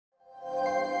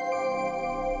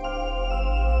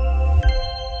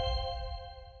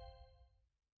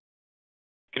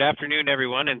Good afternoon,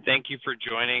 everyone, and thank you for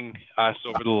joining us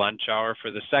over the lunch hour for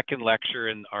the second lecture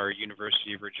in our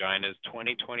University of Regina's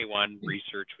 2021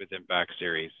 Research with Impact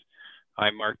series.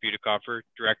 I'm Mark Butekoffer,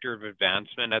 Director of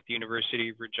Advancement at the University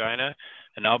of Regina,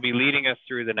 and I'll be leading us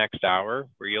through the next hour,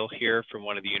 where you'll hear from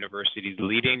one of the university's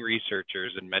leading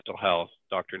researchers in mental health,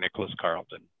 Dr. Nicholas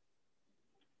Carleton.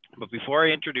 But before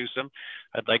I introduce him,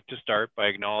 I'd like to start by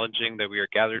acknowledging that we are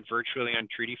gathered virtually on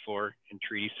Treaty 4 and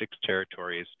Treaty 6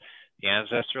 territories, the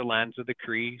ancestral lands of the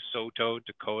Cree, Saulteaux,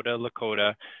 Dakota,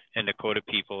 Lakota, and Dakota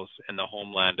peoples, and the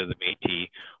homeland of the Métis,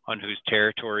 on whose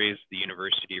territories the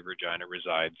University of Regina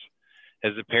resides.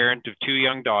 As a parent of two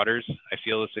young daughters, I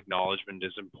feel this acknowledgement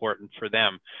is important for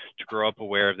them to grow up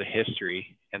aware of the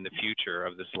history and the future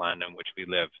of this land on which we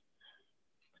live.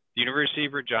 The University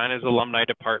of Regina's Alumni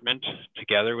Department,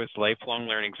 together with Lifelong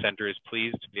Learning Center, is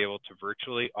pleased to be able to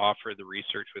virtually offer the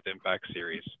Research with Impact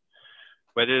series.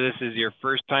 Whether this is your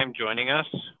first time joining us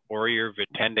or you're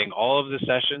attending all of the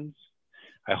sessions,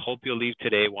 I hope you'll leave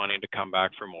today wanting to come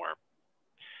back for more.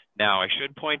 Now, I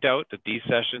should point out that these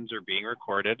sessions are being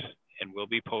recorded and will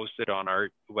be posted on our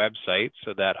website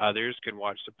so that others can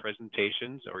watch the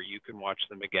presentations, or you can watch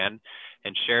them again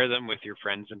and share them with your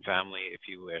friends and family if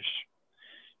you wish.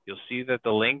 You'll see that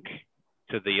the link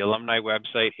to the alumni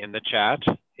website in the chat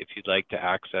if you'd like to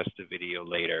access the video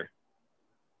later.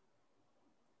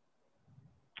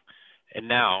 And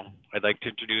now, I'd like to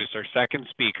introduce our second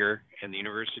speaker in the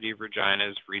University of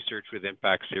Regina's Research with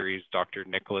Impact series, Dr.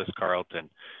 Nicholas Carleton.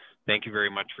 Thank you very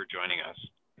much for joining us.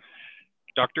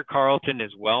 Dr. Carleton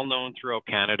is well known throughout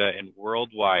Canada and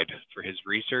worldwide for his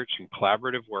research and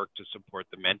collaborative work to support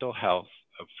the mental health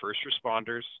of first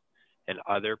responders and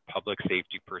other public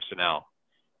safety personnel.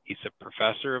 He's a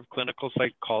professor of clinical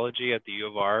psychology at the U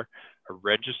of R, a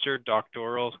registered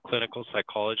doctoral clinical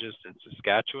psychologist in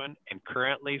Saskatchewan, and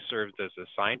currently serves as a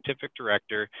scientific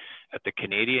director at the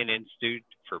Canadian Institute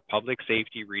for Public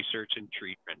Safety Research and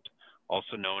Treatment,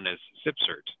 also known as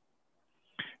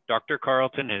CIPSRT. Dr.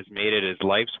 Carleton has made it his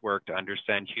life's work to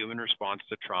understand human response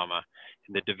to trauma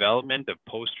and the development of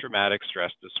post-traumatic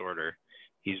stress disorder.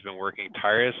 He's been working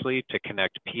tirelessly to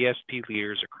connect PSP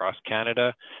leaders across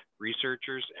Canada,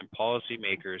 researchers, and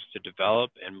policymakers to develop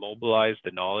and mobilize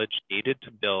the knowledge needed to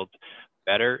build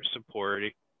better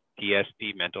supported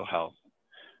PSP mental health.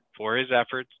 For his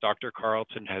efforts, Dr.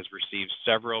 Carleton has received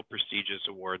several prestigious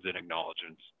awards and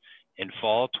acknowledgements. In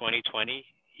fall 2020,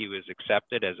 he was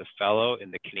accepted as a fellow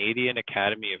in the Canadian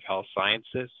Academy of Health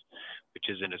Sciences, which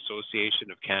is an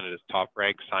association of Canada's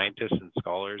top-ranked scientists and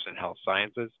scholars in health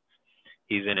sciences.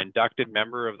 He's an inducted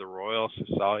member of the Royal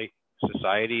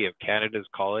Society of Canada's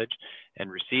College and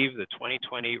received the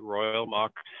 2020 Royal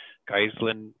Mock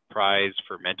Geislin Prize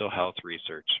for Mental Health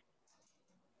Research.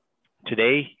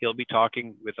 Today, he'll be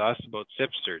talking with us about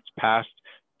CIPSRT's past,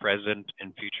 present,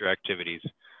 and future activities.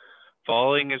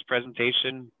 Following his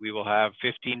presentation, we will have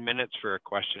 15 minutes for a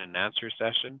question and answer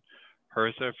session.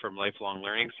 Hertha from Lifelong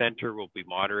Learning Center will be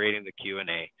moderating the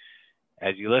Q&A.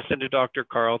 As you listen to Dr.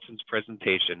 Carleton's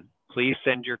presentation, please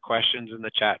send your questions in the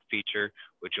chat feature,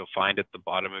 which you'll find at the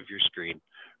bottom of your screen.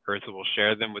 Hertha will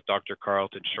share them with Dr.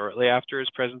 Carleton shortly after his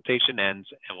presentation ends,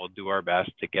 and we'll do our best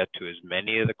to get to as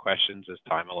many of the questions as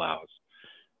time allows.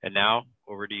 And now,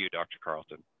 over to you, Dr.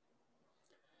 Carleton.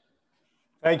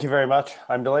 Thank you very much.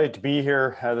 I'm delighted to be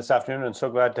here this afternoon and so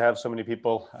glad to have so many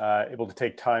people able to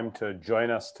take time to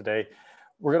join us today.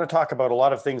 We're going to talk about a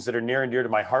lot of things that are near and dear to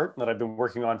my heart and that I've been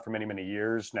working on for many, many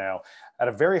years now. At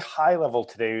a very high level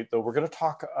today, though, we're going to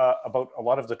talk about a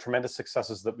lot of the tremendous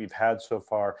successes that we've had so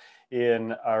far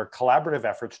in our collaborative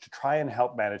efforts to try and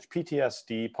help manage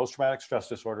PTSD, post-traumatic stress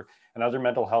disorder, and other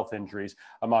mental health injuries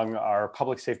among our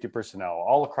public safety personnel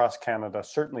all across Canada,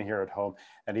 certainly here at home,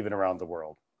 and even around the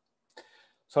world.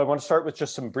 So I want to start with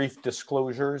just some brief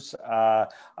disclosures. I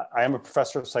am a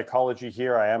professor of psychology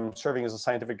here. I am serving as a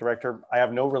scientific director. I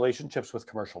have no relationships with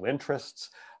commercial interests.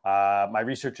 My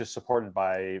research is supported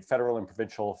by federal and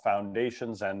provincial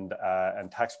foundations and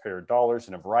taxpayer dollars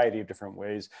in a variety of different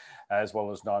ways, as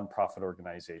well as nonprofit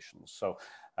organizations. So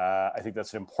I think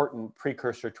that's an important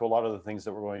precursor to a lot of the things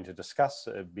that we're going to discuss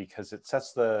because it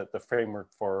sets the framework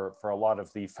for a lot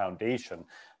of the foundation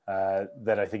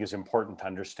that I think is important to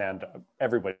understand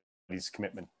everybody's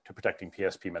commitment to protecting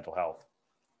PSP mental health.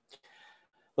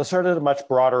 Let's start at a much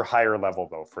broader, higher level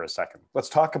though for a second. Let's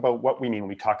talk about what we mean when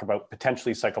we talk about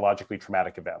potentially psychologically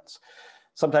traumatic events.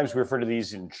 Sometimes we refer to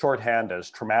these in shorthand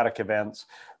as traumatic events.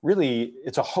 Really,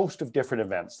 it's a host of different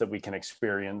events that we can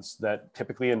experience that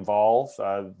typically involve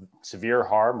severe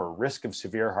harm or risk of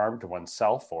severe harm to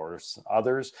oneself or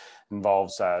others. It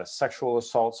involves sexual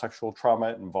assault, sexual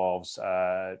trauma. It involves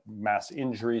mass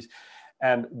injuries.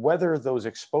 And whether those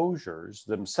exposures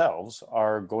themselves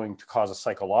are going to cause a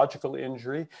psychological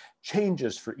injury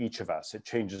changes for each of us. It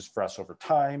changes for us over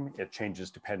time. It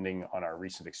changes depending on our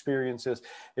recent experiences.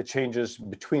 It changes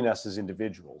between us as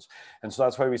individuals. And so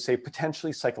that's why we say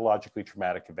potentially psychologically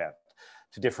traumatic event,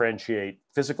 to differentiate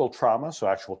physical trauma, so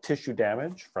actual tissue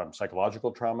damage, from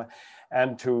psychological trauma,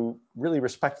 and to really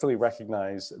respectfully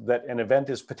recognize that an event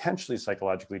is potentially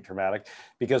psychologically traumatic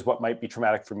because what might be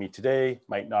traumatic for me today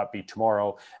might not be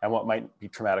tomorrow, and what might be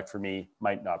traumatic for me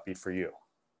might not be for you.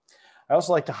 I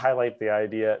also like to highlight the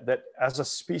idea that as a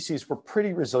species, we're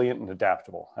pretty resilient and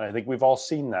adaptable. And I think we've all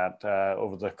seen that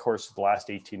over the course of the last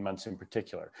 18 months in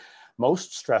particular.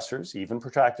 Most stressors, even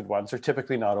protracted ones, are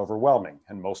typically not overwhelming,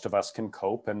 and most of us can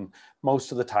cope, and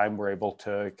most of the time we're able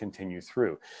to continue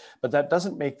through. But that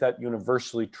doesn't make that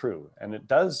universally true, and it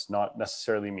does not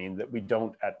necessarily mean that we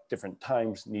don't at different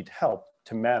times need help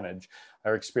to manage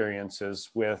our experiences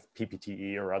with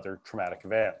PPTE or other traumatic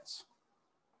events.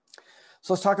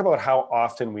 So let's talk about how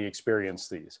often we experience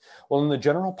these. Well, in the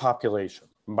general population,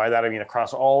 and by that I mean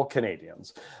across all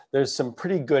Canadians, there's some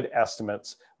pretty good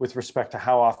estimates with respect to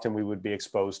how often we would be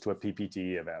exposed to a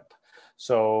PPTE event.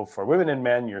 So for women and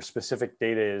men, your specific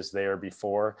data is there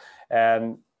before,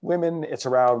 and women, it's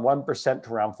around 1%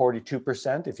 to around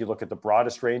 42%, if you look at the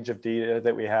broadest range of data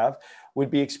that we have, would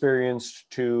be experienced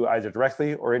to either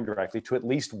directly or indirectly to at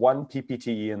least one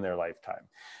PPTE in their lifetime.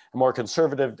 A more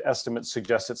conservative estimate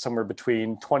suggests it's somewhere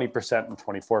between 20% and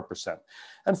 24%.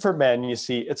 And for men, you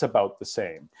see it's about the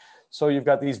same. So you've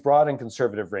got these broad and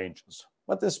conservative ranges.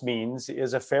 What this means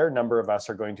is a fair number of us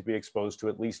are going to be exposed to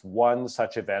at least one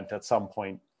such event at some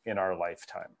point in our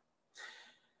lifetime.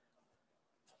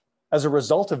 As a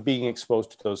result of being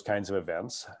exposed to those kinds of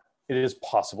events, it is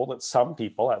possible that some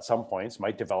people at some points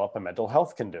might develop a mental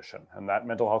health condition, and that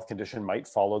mental health condition might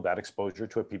follow that exposure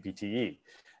to a PPTE.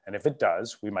 And if it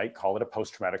does, we might call it a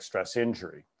post-traumatic stress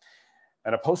injury.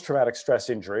 And a post-traumatic stress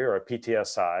injury, or a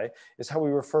PTSI, is how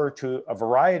we refer to a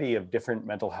variety of different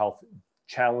mental health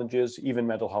challenges, even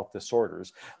mental health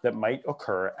disorders, that might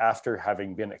occur after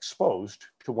having been exposed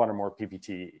to one or more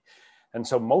PPTE. And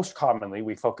so most commonly,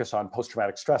 we focus on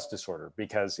post-traumatic stress disorder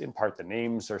because in part the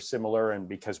names are similar and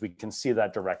because we can see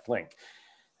that direct link.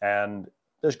 And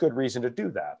there's good reason to do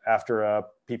that. After a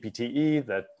PPTE,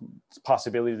 the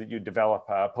possibility that you develop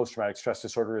a post-traumatic stress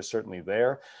disorder is certainly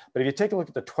there. But if you take a look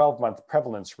at the 12-month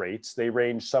prevalence rates, they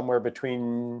range somewhere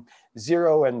between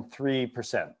 0 and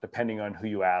 3%, depending on who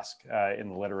you ask in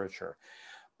the literature.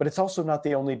 But it's also not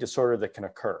the only disorder that can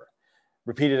occur.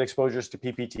 Repeated exposures to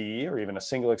PPTE or even a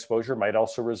single exposure might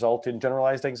also result in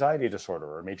generalized anxiety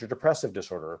disorder or major depressive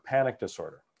disorder or panic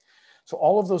disorder. So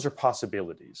all of those are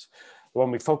possibilities. The one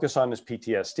we focus on is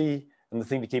PTSD, and the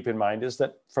thing to keep in mind is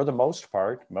that for the most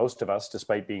part, most of us,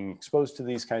 despite being exposed to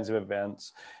these kinds of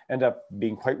events, end up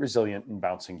being quite resilient and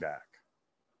bouncing back.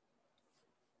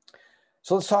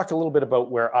 So let's talk a little bit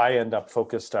about where I end up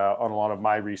focused on a lot of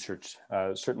my research,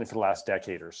 certainly for the last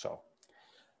decade or so.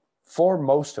 For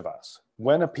most of us,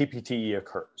 when a PPTE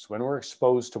occurs, when we're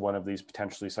exposed to one of these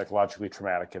potentially psychologically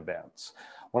traumatic events,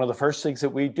 one of the first things that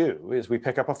we do is we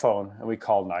pick up a phone and we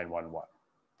call 911.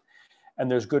 And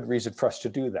there's good reason for us to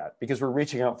do that because we're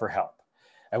reaching out for help.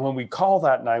 And when we call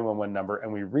that 911 number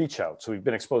and we reach out, so we've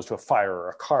been exposed to a fire or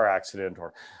a car accident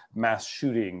or mass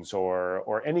shootings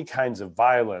or any kinds of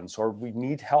violence, or we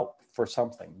need help for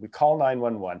something, we call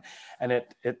 911 and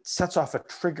it sets off a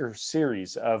trigger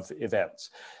series of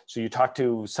events. So you talk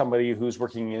to somebody who's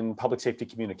working in public safety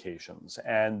communications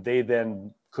and they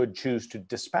then could choose to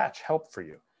dispatch help for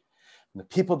you. And the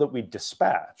people that we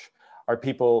dispatch are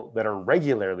people that are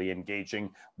regularly engaging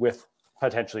with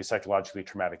potentially psychologically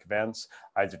traumatic events,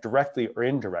 either directly or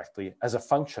indirectly, as a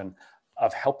function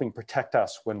of helping protect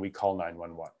us when we call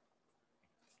 911.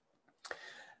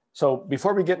 So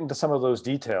before we get into some of those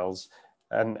details,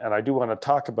 and I do want to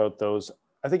talk about those,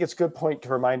 I think it's a good point to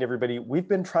remind everybody, we've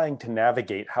been trying to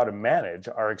navigate how to manage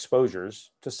our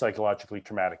exposures to psychologically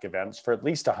traumatic events for at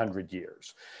least 100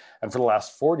 years. And for the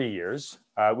last 40 years,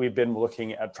 we've been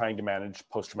looking at trying to manage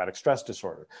post-traumatic stress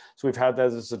disorder. So we've had that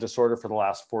as a disorder for the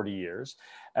last 40 years.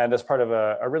 And as part of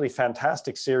a really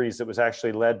fantastic series that was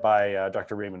actually led by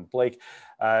Dr. Raymond Blake,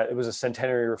 it was a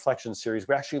centenary reflection series.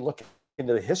 We actually looked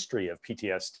into the history of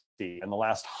PTSD in the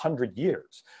last 100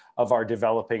 years of our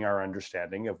developing our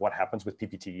understanding of what happens with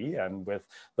PPTE and with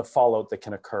the fallout that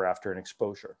can occur after an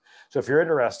exposure. So if you're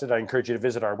interested, I encourage you to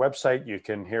visit our website. You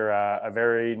can hear a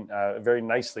very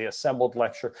nicely assembled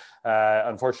lecture.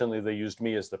 Unfortunately, they used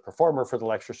me as the performer for the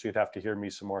lecture, so you'd have to hear me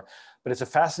some more. But it's a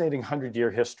fascinating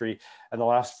 100-year history, and the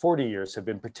last 40 years have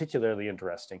been particularly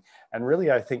interesting, and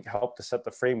really, I think, helped to set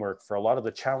the framework for a lot of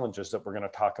the challenges that we're going to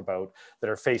talk about that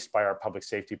are faced by our public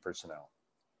safety personnel.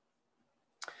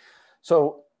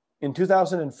 So in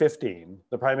 2015,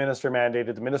 the Prime Minister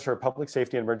mandated the Minister of Public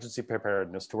Safety and Emergency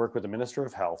Preparedness to work with the Minister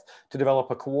of Health to develop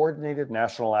a coordinated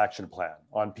national action plan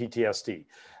on PTSD.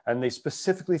 And they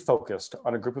specifically focused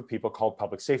on a group of people called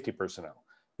public safety personnel.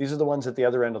 These are the ones at the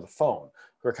other end of the phone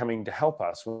who are coming to help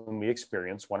us when we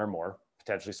experience one or more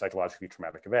potentially psychologically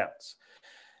traumatic events.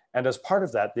 And as part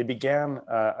of that, they began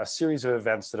a series of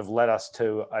events that have led us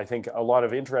to, I think, a lot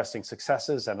of interesting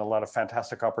successes and a lot of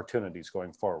fantastic opportunities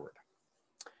going forward.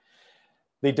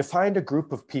 They defined a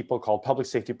group of people called public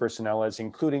safety personnel as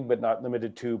including but not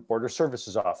limited to border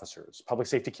services officers, public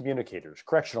safety communicators,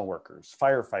 correctional workers,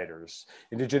 firefighters,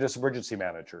 indigenous emergency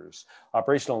managers,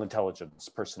 operational intelligence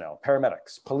personnel,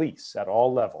 paramedics, police at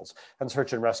all levels, and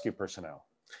search and rescue personnel.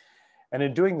 And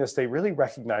in doing this, they really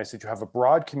recognize that you have a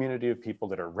broad community of people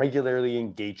that are regularly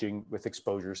engaging with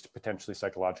exposures to potentially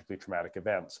psychologically traumatic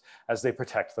events as they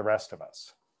protect the rest of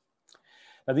us.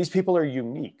 Now, these people are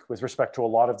unique with respect to a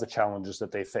lot of the challenges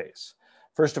that they face.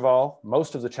 First of all,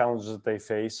 most of the challenges that they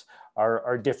face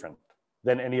are different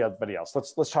than anybody else.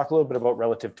 Let's talk a little bit about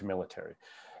relative to military.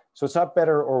 So it's not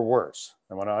better or worse.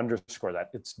 I want to underscore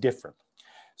that. It's different.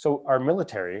 So our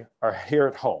military are here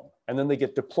at home, and then they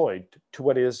get deployed to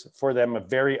what is for them a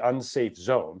very unsafe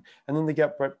zone, and then they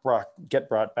get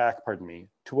brought back,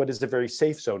 to what is a very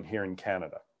safe zone here in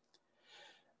Canada.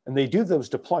 And they do those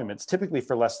deployments typically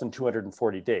for less than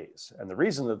 240 days. And the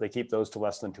reason that they keep those to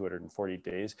less than 240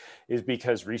 days is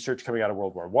because research coming out of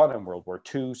World War I and World War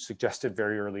II suggested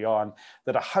very early on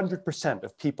that 100%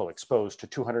 of people exposed to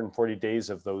 240 days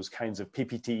of those kinds of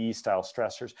PPTE style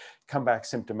stressors come back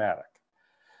symptomatic.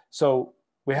 So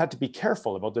we had to be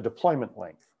careful about the deployment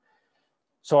length.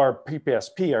 So our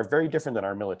PPSP are very different than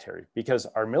our military because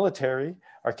our military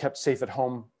are kept safe at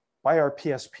home by our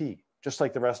PSP, just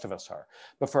like the rest of us are.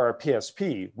 But for our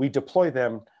PSP, we deploy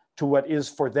them to what is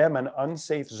for them an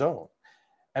unsafe zone.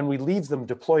 And we leave them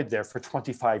deployed there for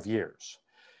 25 years.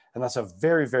 And that's a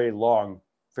very, very long,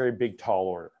 very big, tall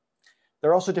order.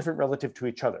 They're also different relative to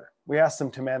each other. We ask them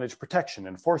to manage protection,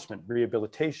 enforcement,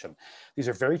 rehabilitation. These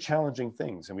are very challenging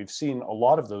things. And we've seen a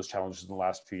lot of those challenges in the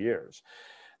last few years.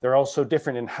 They're also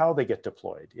different in how they get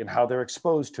deployed, in how they're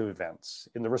exposed to events,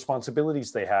 in the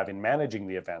responsibilities they have in managing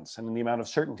the events, and in the amount of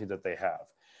certainty that they have.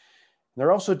 And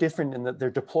they're also different in that they're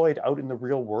deployed out in the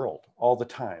real world all the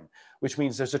time, which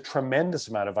means there's a tremendous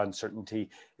amount of uncertainty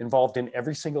involved in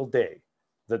every single day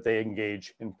that they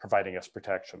engage in providing us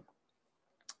protection.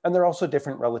 And they're also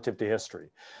different relative to history.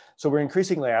 So we're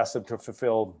increasingly asked them to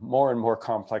fulfill more and more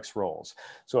complex roles.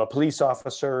 So a police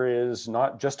officer is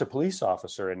not just a police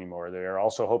officer anymore. They're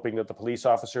also hoping that the police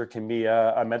officer can be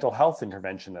a mental health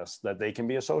interventionist, that they can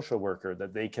be a social worker,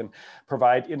 that they can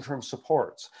provide interim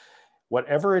supports.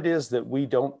 Whatever it is that we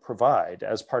don't provide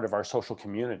as part of our social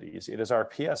communities, it is our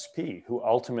PSP who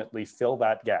ultimately fill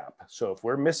that gap. So if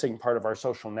we're missing part of our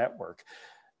social network,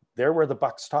 they're where the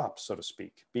buck stops, so to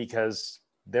speak, because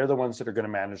they're the ones that are going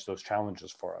to manage those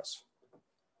challenges for us.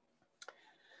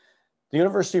 The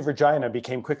University of Regina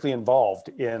became quickly involved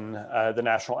in the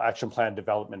National Action Plan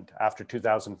development after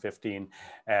 2015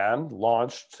 and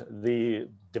launched the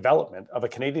development of a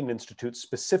Canadian Institute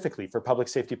specifically for public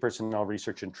safety personnel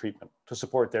research and treatment to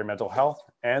support their mental health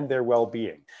and their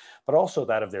well-being, but also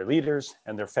that of their leaders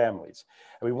and their families.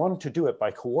 And we wanted to do it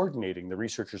by coordinating the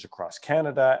researchers across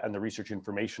Canada and the research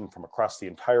information from across the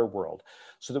entire world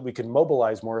so that we could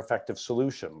mobilize more effective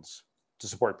solutions to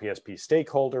support PSP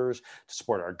stakeholders, to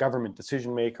support our government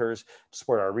decision makers, to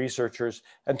support our researchers,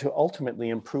 and to ultimately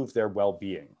improve their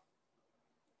well-being.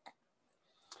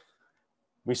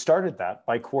 We started that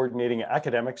by coordinating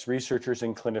academics, researchers,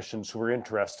 and clinicians who were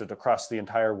interested across the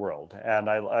entire world. And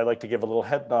I like to give a little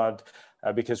head nod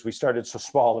because we started so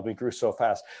small and we grew so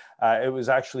fast. It was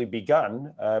actually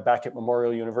begun back at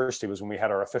Memorial University was when we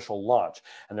had our official launch.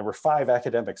 And there were 5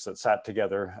 academics that sat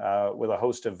together with a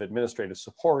host of administrative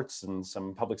supports and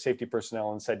some public safety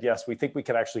personnel and said, yes, we think we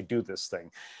can actually do this thing.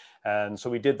 And so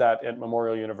we did that at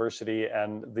Memorial University,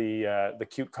 and the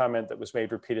cute comment that was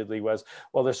made repeatedly was,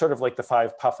 well, they're sort of like the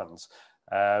 5 puffins,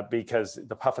 because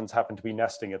the puffins happened to be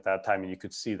nesting at that time and you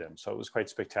could see them. So it was quite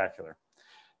spectacular.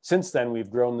 Since then,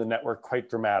 we've grown the network quite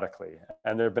dramatically,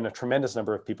 and there have been a tremendous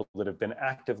number of people that have been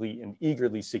actively and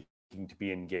eagerly seeking to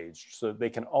be engaged so that they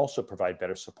can also provide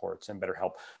better supports and better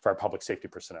help for our public safety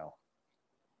personnel.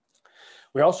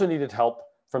 We also needed help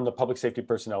from the public safety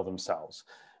personnel themselves,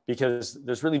 because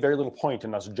there's really very little point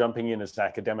in us jumping in as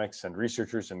academics and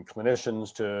researchers and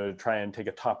clinicians to try and take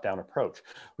a top-down approach.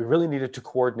 We really needed to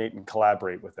coordinate and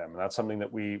collaborate with them. And that's something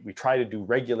that we try to do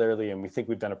regularly, and we think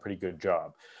we've done a pretty good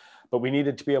job. But we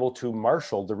needed to be able to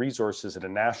marshal the resources at a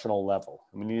national level.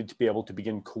 And we needed to be able to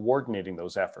begin coordinating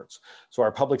those efforts. So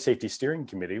our Public Safety Steering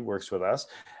Committee works with us,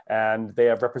 and they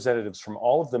have representatives from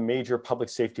all of the major public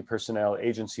safety personnel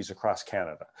agencies across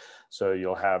Canada. So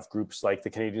you'll have groups like the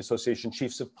Canadian Association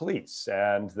Chiefs of Police,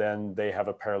 and then they have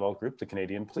a parallel group, the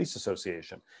Canadian Police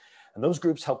Association. And those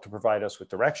groups help to provide us with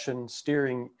direction,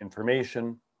 steering,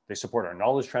 information. They support our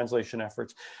knowledge translation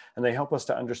efforts, and they help us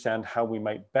to understand how we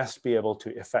might best be able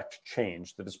to effect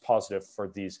change that is positive for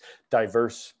these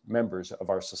diverse members of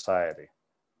our society.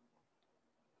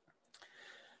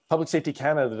 Public Safety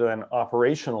Canada then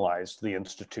operationalized the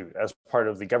Institute as part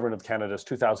of the Government of Canada's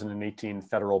 2018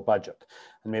 federal budget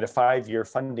and made a 5-year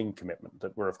funding commitment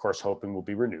that we're of course hoping will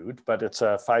be renewed, but it's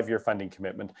a 5-year funding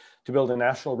commitment to build a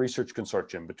national research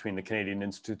consortium between the Canadian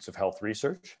Institutes of Health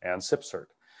Research and CIPSRT.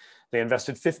 They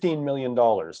invested $15 million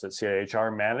that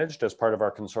CIHR managed as part of our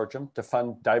consortium to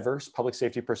fund diverse public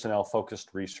safety personnel focused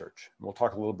research. And we'll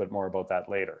talk a little bit more about that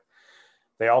later.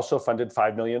 They also funded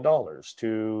 $5 million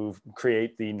to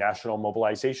create the National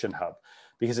Mobilization Hub,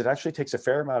 because it actually takes a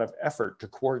fair amount of effort to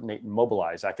coordinate and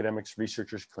mobilize academics,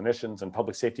 researchers, clinicians, and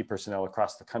public safety personnel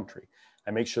across the country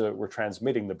and make sure that we're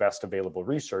transmitting the best available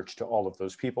research to all of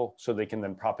those people so they can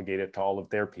then propagate it to all of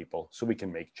their people so we can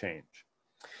make change.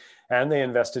 And they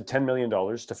invested $10 million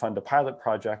to fund a pilot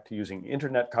project using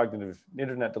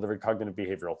internet-delivered cognitive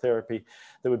behavioral therapy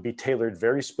that would be tailored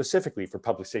very specifically for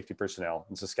public safety personnel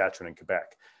in Saskatchewan and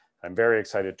Quebec. I'm very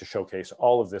excited to showcase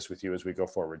all of this with you as we go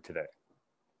forward today.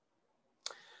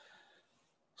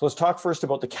 So let's talk first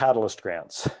about the Catalyst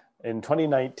grants. In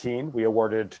 2019, we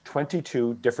awarded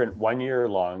 22 different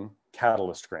one-year-long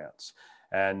Catalyst grants.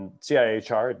 And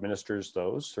CIHR administers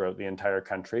those throughout the entire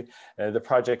country. The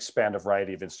projects span a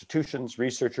variety of institutions,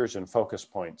 researchers, and focus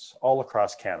points all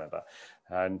across Canada.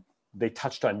 And they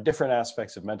touched on different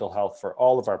aspects of mental health for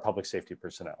all of our public safety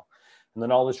personnel. And the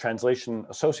knowledge translation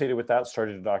associated with that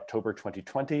started in October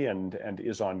 2020 and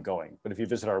is ongoing. But if you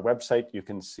visit our website, you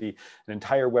can see an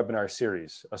entire webinar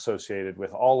series associated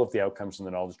with all of the outcomes in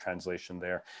the knowledge translation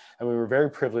there. And we were very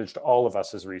privileged, all of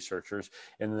us as researchers,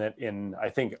 in that in, I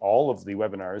think, all of the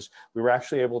webinars, we were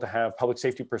actually able to have public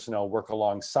safety personnel work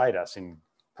alongside us in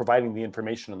providing the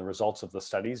information and the results of the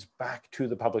studies back to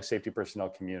the public safety personnel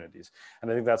communities.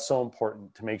 And I think that's so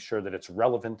important to make sure that it's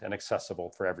relevant and accessible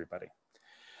for everybody.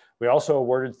 We also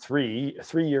awarded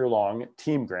three-year-long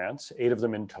team grants, 8 of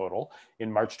them in total,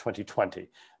 in March 2020. And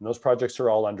those projects are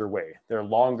all underway. They're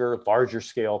longer, larger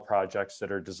scale projects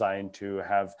that are designed to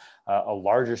have a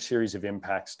larger series of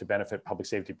impacts to benefit public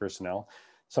safety personnel.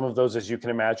 Some of those, as you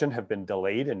can imagine, have been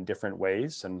delayed in different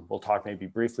ways, and we'll talk maybe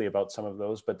briefly about some of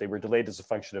those, but they were delayed as a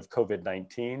function of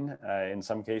COVID-19 in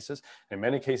some cases. In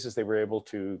many cases, they were able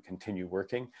to continue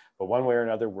working, but one way or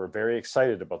another, we're very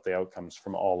excited about the outcomes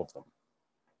from all of them.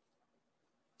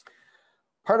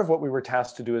 Part of what we were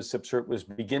tasked to do as CIPSRT was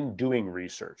begin doing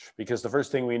research, because the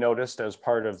first thing we noticed as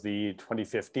part of the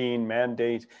 2015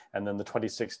 mandate and then the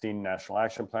 2016 National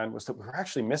Action Plan was that we were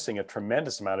actually missing a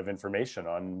tremendous amount of information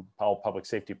on all public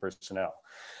safety personnel.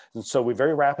 And so we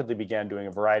very rapidly began doing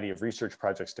a variety of research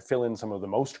projects to fill in some of the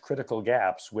most critical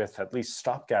gaps with at least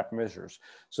stopgap measures,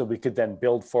 so we could then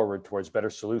build forward towards better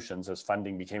solutions as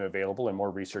funding became available and more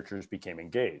researchers became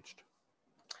engaged.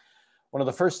 One of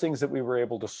the first things that we were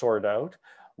able to sort out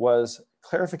was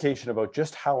clarification about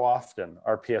just how often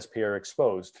our PSP are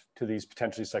exposed to these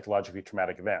potentially psychologically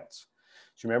traumatic events.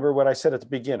 So remember what I said at the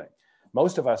beginning.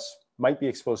 Most of us might be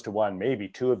exposed to 1, maybe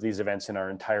 2 of these events in our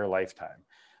entire lifetime,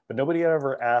 but nobody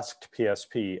ever asked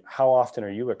PSP, how often are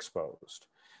you exposed?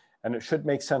 And it should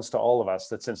make sense to all of us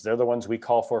that since they're the ones we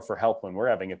call for help when we're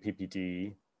having a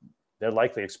PPD, they're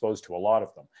likely exposed to a lot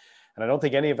of them. And I don't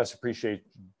think any of us appreciate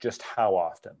just how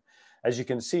often. As you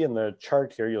can see in the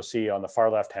chart here, you'll see on the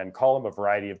far left-hand column a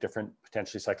variety of different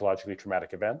potentially psychologically traumatic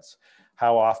events,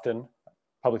 how often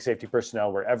public safety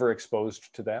personnel were ever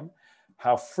exposed to them,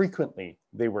 how frequently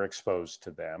they were exposed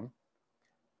to them,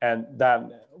 and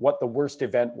then what the worst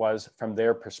event was from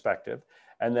their perspective,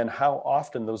 and then how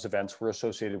often those events were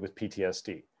associated with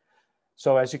PTSD.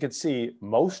 So as you can see,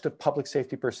 most of public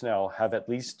safety personnel have at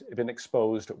least been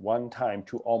exposed 1 time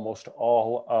to almost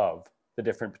all of the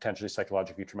different potentially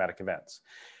psychologically traumatic events.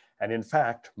 And in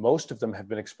fact, most of them have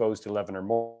been exposed 11 or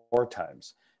more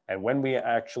times. And when we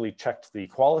actually checked the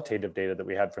qualitative data that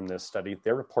we had from this study,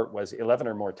 their report was 11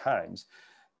 or more times.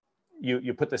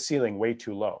 You put the ceiling way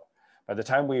too low. By the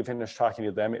time we finished talking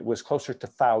to them, it was closer to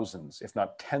thousands, if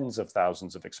not tens of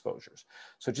thousands of exposures.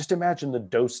 So just imagine the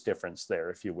dose difference there,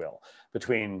 if you will,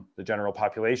 between the general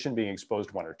population being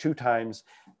exposed 1 or 2 times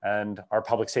and our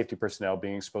public safety personnel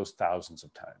being exposed thousands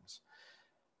of times.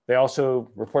 They also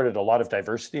reported a lot of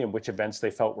diversity in which events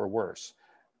they felt were worst,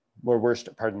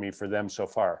 for them so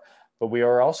far. But we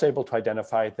are also able to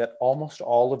identify that almost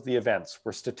all of the events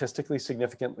were statistically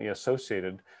significantly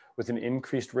associated with an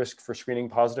increased risk for screening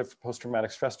positive for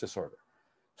post-traumatic stress disorder.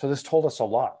 So this told us a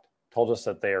lot. It told us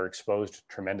that they are exposed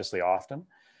tremendously often.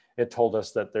 It told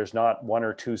us that there's not 1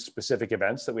 or 2 specific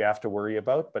events that we have to worry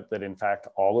about, but that in fact,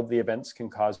 all of the events can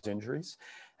cause injuries.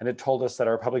 And it told us that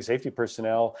our public safety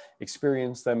personnel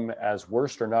experience them as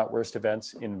worst or not worst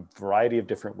events in a variety of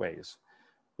different ways,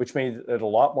 which made it a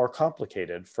lot more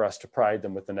complicated for us to provide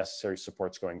them with the necessary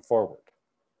supports going forward.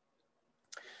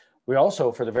 We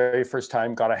also, for the very first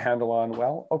time, got a handle on,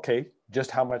 well, okay,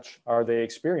 just how much are they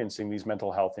experiencing these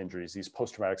mental health injuries, these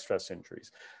post-traumatic stress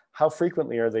injuries? How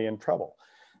frequently are they in trouble?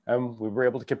 We were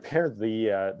able to compare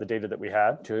the data that we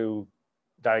had to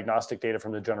diagnostic data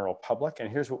from the general public,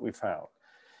 and here's what we found.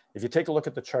 If you take a look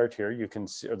at the chart here, you can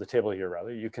see, or the table here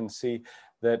rather, you can see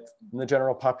that in the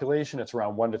general population, it's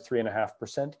around 1 to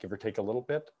 3.5%, give or take a little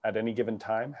bit, at any given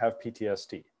time have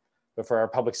PTSD. But for our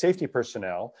public safety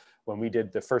personnel, when we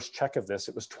did the first check of this,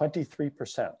 it was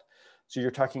 23%. So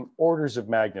you're talking orders of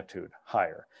magnitude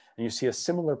higher. And you see a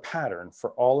similar pattern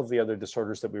for all of the other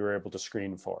disorders that we were able to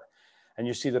screen for. And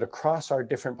you see that across our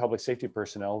different public safety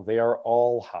personnel, they are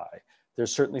all high.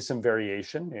 There's certainly some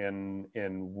variation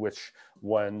in which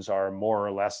ones are more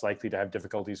or less likely to have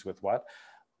difficulties with what,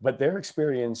 but they're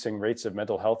experiencing rates of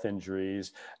mental health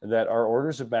injuries that are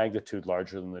orders of magnitude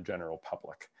larger than the general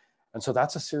public. And so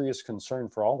that's a serious concern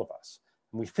for all of us.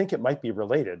 And we think it might be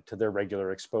related to their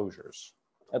regular exposures,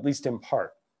 at least in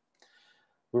part.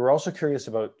 We were also curious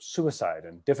about suicide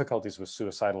and difficulties with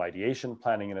suicidal ideation,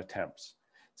 planning, and attempts.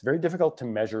 It's very difficult to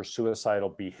measure suicidal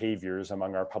behaviors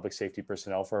among our public safety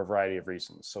personnel for a variety of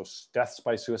reasons. So deaths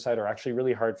by suicide are actually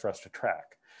really hard for us to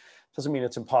track. Doesn't mean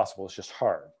it's impossible, it's just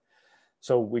hard.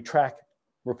 So we track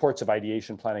reports of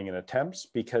ideation, planning, and attempts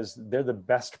because they're the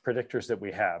best predictors that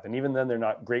we have. And even then they're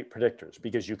not great predictors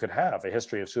because you could have a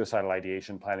history of suicidal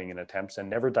ideation, planning, and attempts and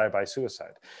never die by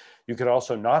suicide. You could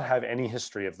also not have any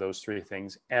history of those 3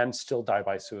 things and still die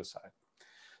by suicide.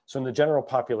 So in the general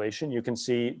population, you can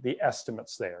see the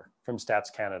estimates there from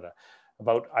Stats Canada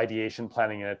about ideation,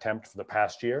 planning, and attempt for the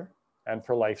past year and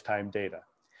for lifetime data.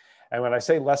 And when I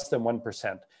say less than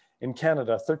 1%, in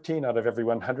Canada, 13 out of every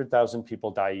 100,000 people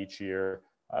die each year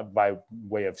by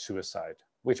way of suicide,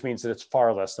 which means that it's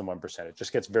far less than 1%. It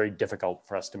just gets very difficult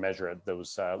for us to measure at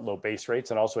those low base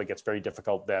rates. And also it gets very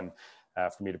difficult then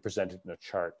for me to present it in a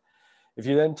chart. If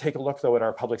you then take a look though at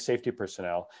our public safety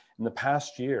personnel, in the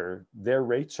past year, their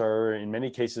rates are in many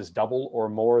cases double or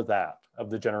more that of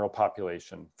the general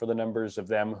population for the numbers of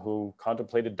them who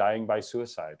contemplated dying by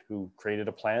suicide, who created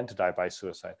a plan to die by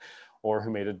suicide, or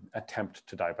who made an attempt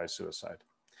to die by suicide.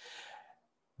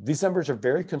 These numbers are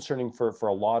very concerning for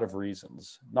a lot of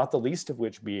reasons, not the least of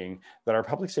which being that our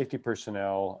public safety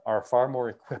personnel are far more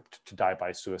equipped to die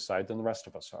by suicide than the rest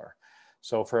of us are.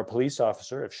 So for a police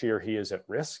officer, if she or he is at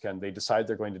risk and they decide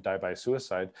they're going to die by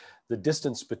suicide, the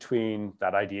distance between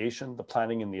that ideation, the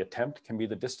planning, and the attempt can be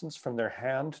the distance from their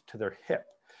hand to their hip.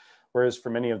 Whereas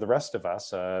for many of the rest of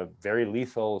us, a very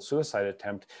lethal suicide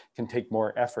attempt can take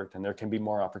more effort and there can be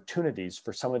more opportunities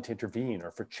for someone to intervene or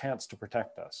for chance to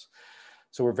protect us.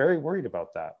 So we're very worried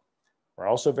about that. We're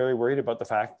also very worried about the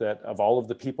fact that of all of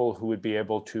the people who would be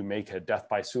able to make a death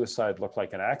by suicide look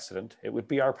like an accident, it would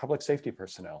be our public safety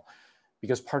personnel.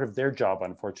 Because part of their job,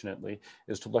 unfortunately,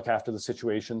 is to look after the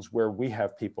situations where we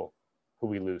have people who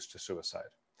we lose to suicide.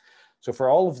 So for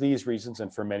all of these reasons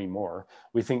and for many more,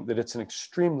 we think that it's an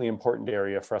extremely important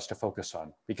area for us to focus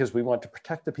on because we want to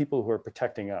protect the people who are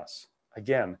protecting us.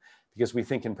 Again, because we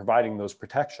think in providing those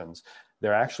protections,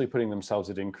 they're actually putting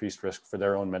themselves at increased risk for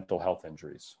their own mental health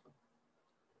injuries.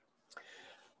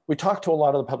 We talked to a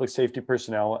lot of the public safety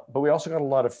personnel, but we also got a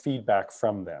lot of feedback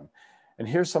from them. And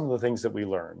here's some of the things that we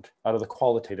learned out of the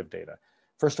qualitative data.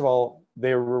 First of all,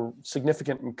 there were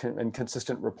significant and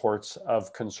consistent reports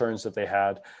of concerns that they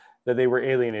had that they were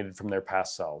alienated from their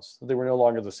past selves, that they were no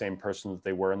longer the same person that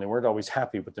they were, and they weren't always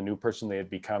happy with the new person they had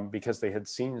become because they had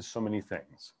seen so many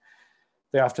things.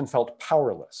 They often felt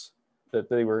powerless, that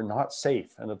they were not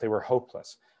safe and that they were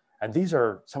hopeless. And these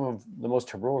are some of the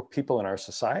most heroic people in our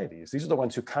societies. These are the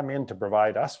ones who come in to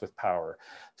provide us with power,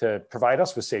 to provide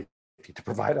us with safety, to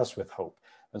provide us with hope.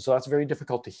 And so that's very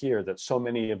difficult to hear that so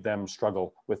many of them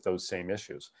struggle with those same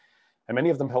issues. And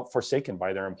many of them felt forsaken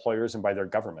by their employers and by their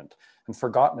government and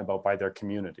forgotten about by their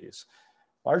communities,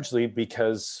 largely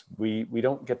because we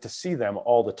don't get to see them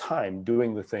all the time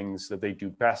doing the things that they do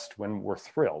best when we're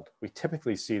thrilled. We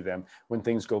typically see them when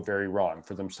things go very wrong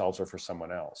for themselves or for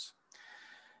someone else.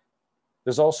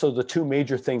 There's also the two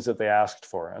major things that they asked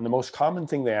for. And the most common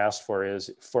thing they asked for is,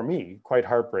 for me, quite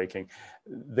heartbreaking.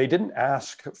 They didn't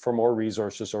ask for more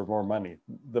resources or more money.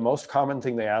 The most common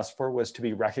thing they asked for was to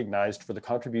be recognized for the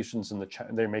contributions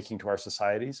they're making to our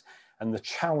societies and the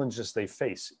challenges they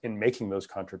face in making those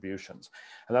contributions.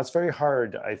 And that's very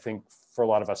hard, I think, for a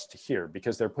lot of us to hear,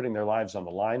 because they're putting their lives on the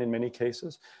line in many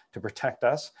cases to protect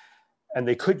us. And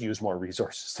they could use more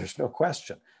resources, there's no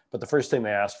question. But the first thing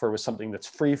they asked for was something that's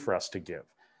free for us to give,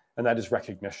 and that is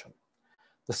recognition.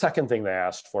 The second thing they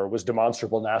asked for was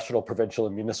demonstrable national, provincial,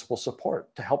 and municipal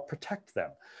support to help protect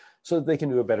them so that they can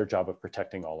do a better job of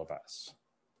protecting all of us.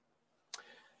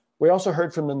 We also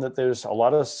heard from them that there's a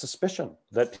lot of suspicion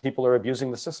that people are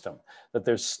abusing the system, that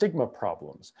there's stigma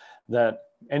problems, that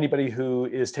anybody who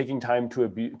is taking time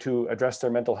to address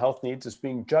their mental health needs is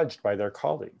being judged by their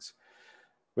colleagues.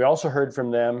 We also heard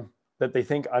from them that they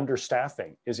think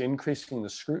understaffing is increasing the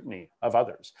scrutiny of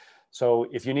others. So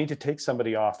if you need to take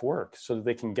somebody off work so that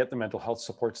they can get the mental health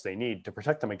supports they need to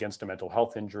protect them against a mental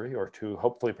health injury or to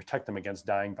hopefully protect them against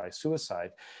dying by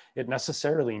suicide, it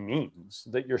necessarily means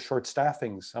that you're short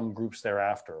staffing some groups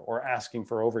thereafter, or asking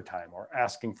for overtime, or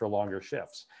asking for longer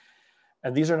shifts.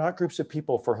 And these are not groups of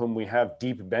people for whom we have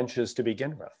deep benches to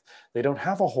begin with. They don't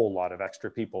have a whole lot of extra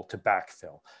people to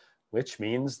backfill, which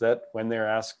means that when they're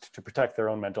asked to protect their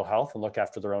own mental health and look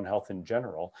after their own health in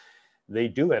general, they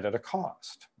do it at a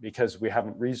cost because we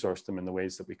haven't resourced them in the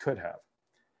ways that we could have.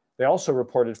 They also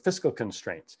reported fiscal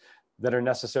constraints that are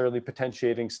necessarily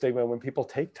potentiating stigma when people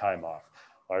take time off,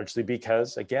 largely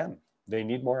because, again, they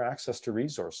need more access to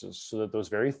resources so that those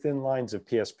very thin lines of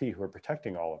PSP who are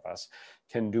protecting all of us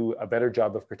can do a better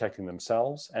job of protecting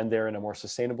themselves, and they're in a more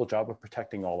sustainable job of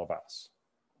protecting all of us.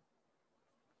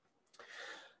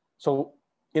 So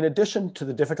in addition to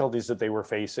the difficulties that they were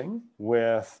facing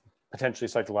with potentially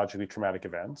psychologically traumatic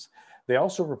events, they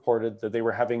also reported that they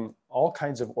were having all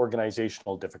kinds of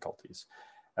organizational difficulties,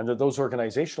 and that those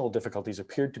organizational difficulties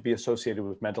appeared to be associated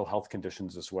with mental health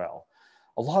conditions as well.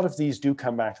 A lot of these do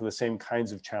come back to the same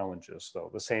kinds of challenges, though,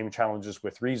 the same challenges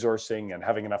with resourcing and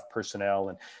having enough personnel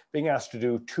and being asked to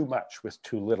do too much with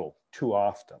too little, too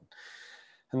often.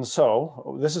 And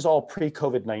so this is all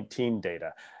pre-COVID-19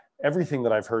 data. Everything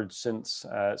that I've heard since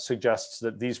suggests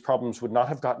that these problems would not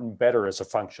have gotten better as a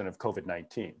function of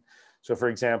COVID-19. So for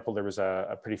example, there was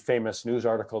a pretty famous news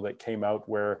article that came out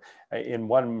where in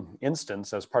one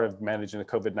instance, as part of managing the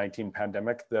COVID-19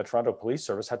 pandemic, the Toronto Police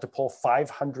Service had to pull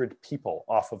 500 people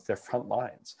off of their front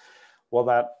lines. Well,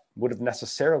 that would have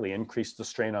necessarily increased the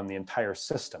strain on the entire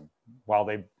system while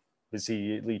they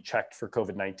busily checked for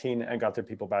COVID-19 and got their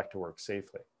people back to work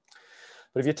safely.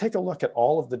 But if you take a look at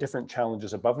all of the different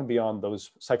challenges above and beyond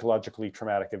those psychologically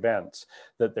traumatic events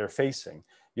that they're facing,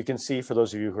 you can see, for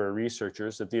those of you who are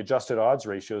researchers, that the adjusted odds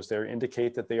ratios there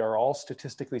indicate that they are all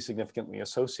statistically significantly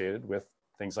associated with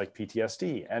things like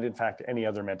PTSD and, in fact, any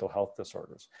other mental health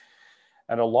disorders.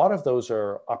 And a lot of those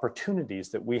are opportunities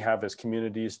that we have as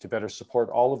communities to better support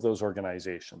all of those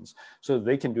organizations so that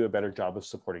they can do a better job of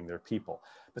supporting their people.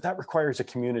 But that requires a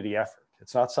community effort.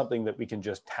 It's not something that we can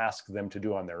just task them to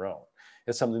do on their own.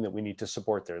 It's something that we need to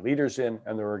support their leaders in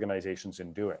and their organizations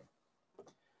in doing.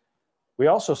 We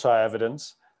also saw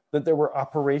evidence that there were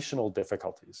operational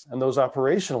difficulties, and those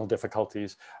operational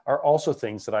difficulties are also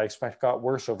things that I expect got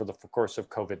worse over the course of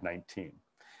COVID-19.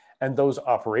 And those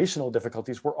operational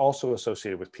difficulties were also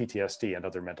associated with PTSD and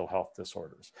other mental health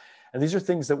disorders. And these are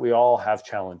things that we all have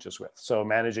challenges with. So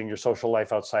managing your social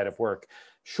life outside of work,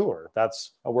 sure,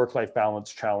 that's a work-life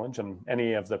balance challenge. And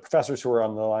any of the professors who are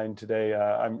on the line today,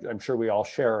 I'm sure we all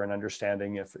share an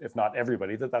understanding, if not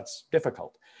everybody, that that's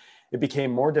difficult. It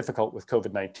became more difficult with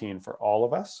COVID-19 for all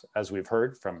of us, as we've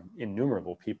heard from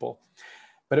innumerable people,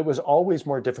 but it was always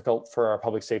more difficult for our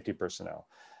public safety personnel.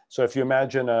 So if you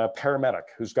imagine a paramedic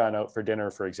who's gone out for dinner,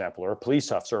 for example, or a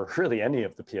police officer, or really any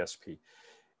of the PSP,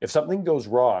 if something goes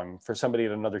wrong for somebody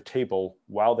at another table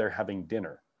while they're having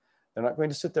dinner, they're not going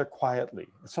to sit there quietly.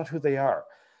 It's not who they are.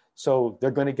 So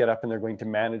they're going to get up and they're going to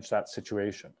manage that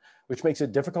situation, which makes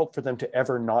it difficult for them to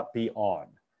ever not be on.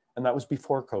 And that was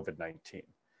before COVID-19.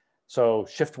 So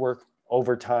shift work,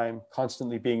 overtime,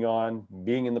 constantly being on,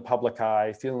 being in the public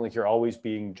eye, feeling like you're always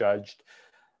being judged.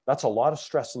 That's a lot of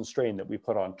stress and strain that we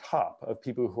put on top of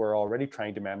people who are already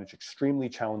trying to manage extremely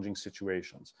challenging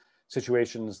situations,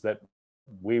 situations that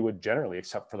we would generally,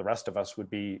 except for the rest of us, would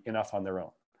be enough on their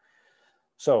own.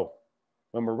 So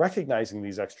when we're recognizing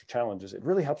these extra challenges, it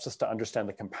really helps us to understand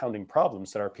the compounding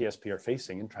problems that our PSP are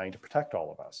facing in trying to protect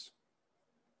all of us.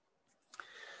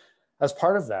 As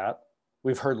part of that,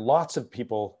 we've heard lots of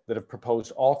people that have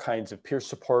proposed all kinds of peer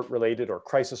support related or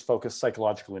crisis focused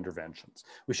psychological interventions.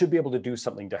 We should be able to do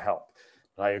something to help.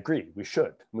 And I agree, we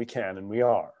should, we can, and we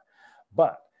are.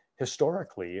 But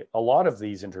historically, a lot of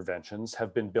these interventions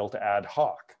have been built ad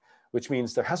hoc, which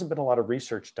means there hasn't been a lot of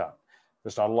research done.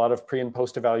 There's not a lot of pre and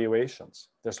post evaluations.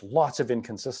 There's lots of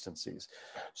inconsistencies.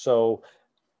 So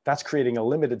that's creating a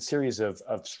limited series of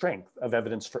strength of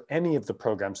evidence for any of the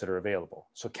programs that are available.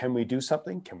 So can we do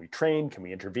something? Can we train? Can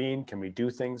we intervene? Can we do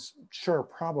things? Sure,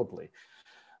 probably.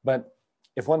 But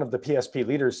if one of the PSP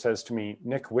leaders says to me,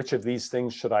 Nick, which of these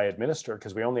things should I administer?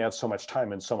 Because we only have so much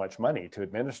time and so much money to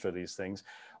administer these things.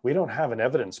 We don't have an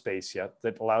evidence base yet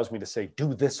that allows me to say,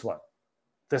 do this one.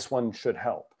 This one should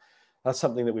help. That's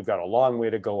something that we've got a long way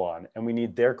to go on, and we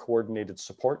need their coordinated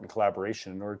support and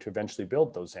collaboration in order to eventually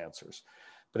build those answers.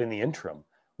 But in the interim,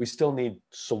 we still need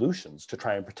solutions to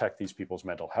try and protect these people's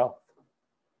mental health.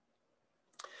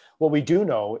 What we do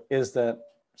know is that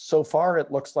so far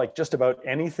it looks like just about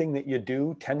anything that you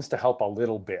do tends to help a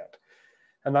little bit.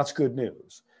 And that's good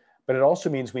news. But it also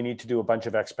means we need to do a bunch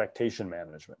of expectation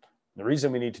management. The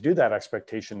reason we need to do that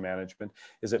expectation management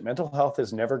is that mental health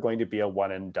is never going to be a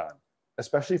one and done,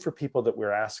 especially for people that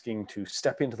we're asking to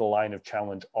step into the line of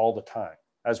challenge all the time,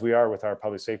 as we are with our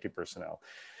public safety personnel.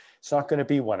 It's not going to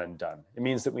be one and done. It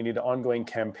means that we need ongoing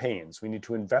campaigns. We need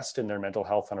to invest in their mental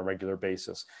health on a regular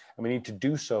basis. And we need to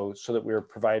do so that we're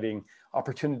providing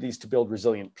opportunities to build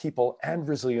resilient people and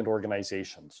resilient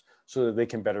organizations so that they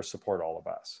can better support all of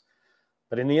us.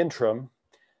 But in the interim,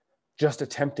 just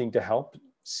attempting to help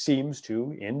seems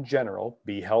to, in general,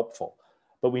 be helpful.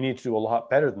 But we need to do a lot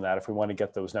better than that if we want to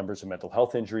get those numbers of mental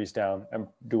health injuries down and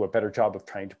do a better job of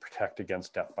trying to protect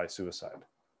against death by suicide.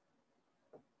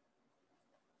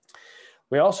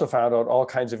 We also found out all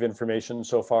kinds of information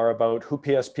so far about who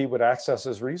PSP would access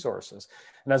as resources.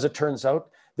 And as it turns out,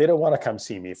 they don't want to come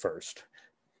see me first.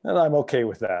 And I'm okay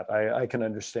with that. I can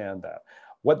understand that.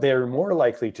 What they're more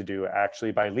likely to do,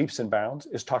 actually, by leaps and bounds,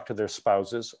 is talk to their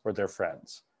spouses or their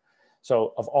friends.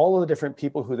 So of all of the different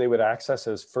people who they would access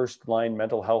as first-line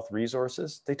mental health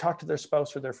resources, they talk to their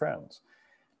spouse or their friends.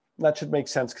 And that should make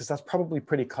sense because that's probably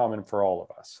pretty common for all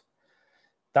of us.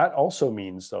 That also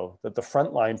means, though, that the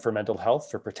front line for mental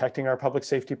health, for protecting our public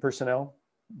safety personnel,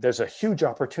 there's a huge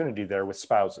opportunity there with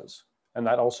spouses. And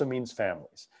that also means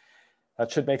families. That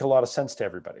should make a lot of sense to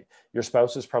everybody. Your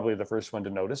spouse is probably the first one to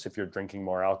notice if you're drinking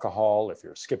more alcohol, if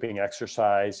you're skipping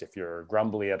exercise, if you're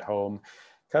grumbly at home,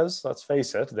 because let's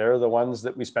face it, they're the ones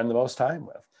that we spend the most time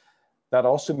with. That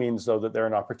also means, though, that they're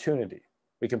an opportunity.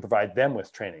 We can provide them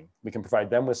with training. We can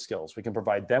provide them with skills. We can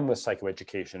provide them with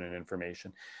psychoeducation and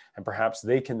information. And perhaps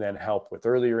they can then help with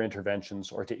earlier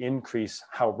interventions or to increase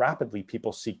how rapidly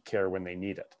people seek care when they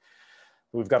need it.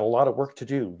 We've got a lot of work to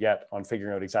do yet on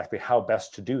figuring out exactly how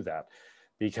best to do that,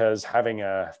 because having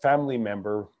a family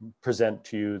member present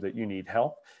to you that you need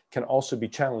help can also be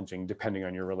challenging depending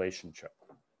on your relationship.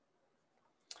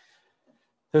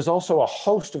 There's also a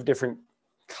host of different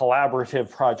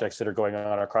collaborative projects that are going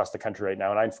on across the country right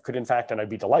now. And I could, in fact, and I'd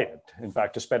be delighted, in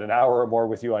fact, to spend an hour or more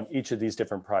with you on each of these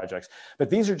different projects. But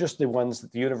these are just the ones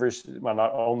that the university, well,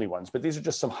 not only ones, but these are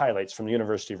just some highlights from the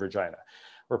University of Regina.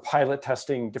 We're pilot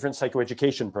testing different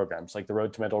psychoeducation programs like the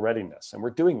Road to Mental Readiness. And we're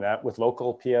doing that with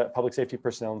local public safety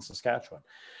personnel in Saskatchewan.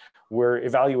 We're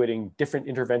evaluating different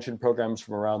intervention programs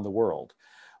from around the world.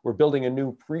 We're building a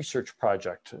new research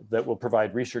project that will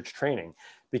provide research training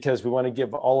because we want to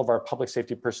give all of our public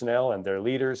safety personnel and their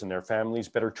leaders and their families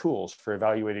better tools for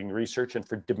evaluating research and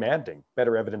for demanding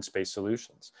better evidence-based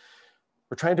solutions.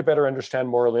 We're trying to better understand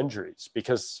moral injuries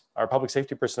because our public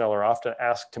safety personnel are often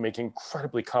asked to make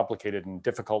incredibly complicated and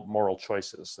difficult moral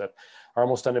choices that are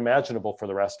almost unimaginable for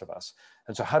the rest of us.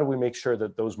 And so how do we make sure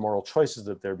that those moral choices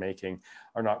that they're making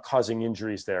are not causing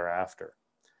injuries thereafter?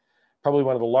 Probably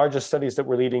one of the largest studies that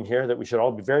we're leading here that we should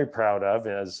all be very proud of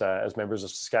as members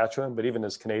of Saskatchewan, but even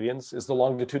as Canadians, is the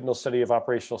longitudinal study of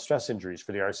operational stress injuries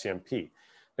for the RCMP.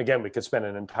 Again, we could spend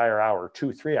an entire hour,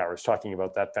 2-3 hours talking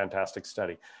about that fantastic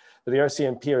study. But the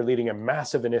RCMP are leading a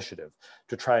massive initiative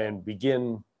to try and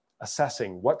begin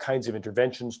assessing what kinds of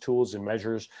interventions, tools, and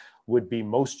measures would be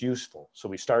most useful. So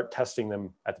we start testing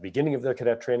them at the beginning of their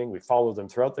cadet training, we follow them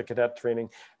throughout the cadet training,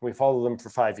 and we follow them for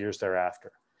 5 years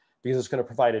thereafter, because it's going to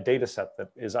provide a data set that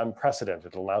is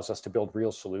unprecedented. It allows us to build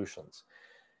real solutions.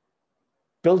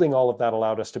 Building all of that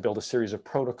allowed us to build a series of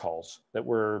protocols that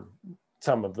were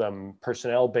some of them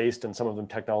personnel-based and some of them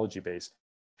technology-based.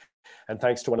 And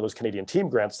thanks to one of those Canadian team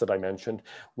grants that I mentioned,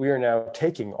 we are now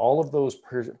taking all of those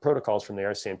protocols from the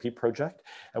RCMP project,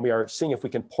 and we are seeing if we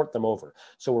can port them over.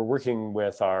 So we're working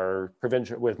with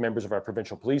with members of our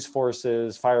provincial police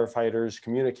forces, firefighters,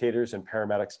 communicators, and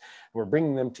paramedics. And we're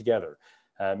bringing them together,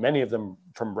 many of them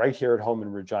from right here at home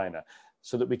in Regina,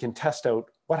 so that we can test out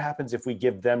what happens if we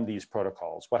give them these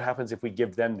protocols, what happens if we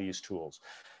give them these tools.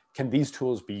 Can these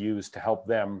tools be used to help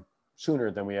them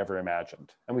sooner than we ever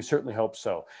imagined? And we certainly hope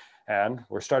so. And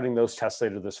we're starting those tests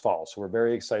later this fall. So we're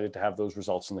very excited to have those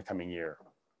results in the coming year.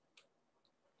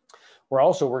 We're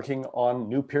also working on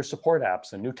new peer support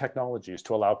apps and new technologies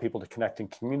to allow people to connect and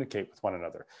communicate with one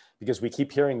another, because we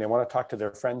keep hearing they want to talk to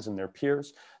their friends and their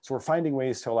peers. So we're finding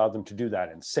ways to allow them to do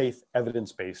that in safe,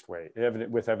 evidence-based way,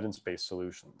 with evidence-based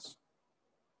solutions.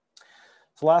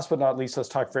 So last but not least, let's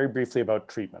talk very briefly about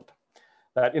treatment.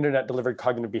 That internet-delivered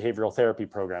cognitive behavioral therapy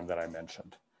program that I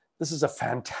mentioned. This is a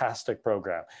fantastic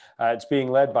program. It's being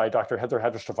led by Dr. Heather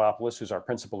Hadrostravopoulos, who's our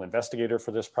principal investigator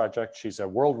for this project. She's a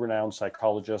world-renowned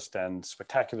psychologist and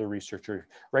spectacular researcher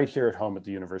right here at home at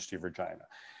the University of Regina.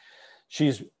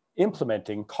 She's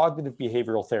implementing cognitive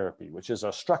behavioral therapy, which is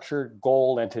a structured,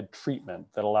 goal-oriented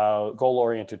treatment that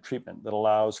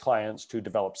allows clients to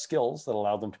develop skills that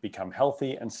allow them to become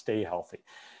healthy and stay healthy.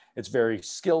 It's very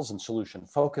skills and solution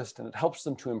focused, and it helps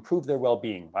them to improve their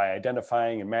well-being by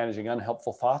identifying and managing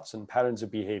unhelpful thoughts and patterns of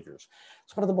behaviors.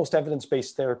 It's one of the most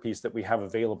evidence-based therapies that we have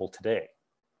available today.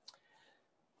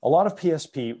 A lot of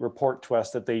PSP report to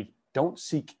us that they don't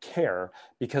seek care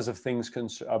because of things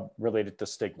related to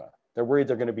stigma. They're worried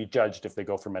they're going to be judged if they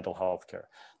go for mental health care.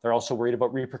 They're also worried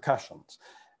about repercussions,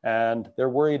 and they're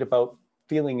worried about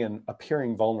feeling and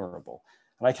appearing vulnerable.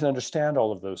 And I can understand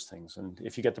all of those things. And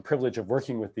if you get the privilege of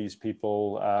working with these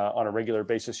people on a regular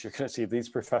basis, you're going to see these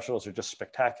professionals are just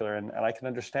spectacular. And I can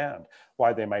understand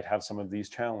why they might have some of these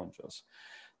challenges.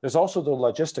 There's also the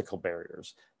logistical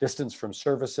barriers, distance from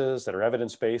services that are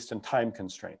evidence-based and time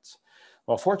constraints.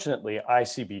 Well, fortunately,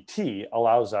 ICBT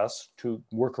allows us to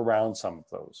work around some of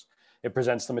those. It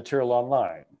presents the material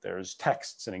online. There's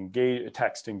texts and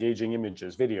engaging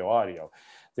images, video, audio.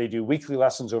 They do weekly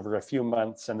lessons over a few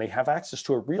months, and they have access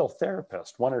to a real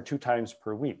therapist 1 or 2 times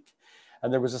per week.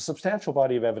 And there was a substantial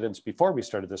body of evidence before we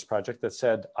started this project that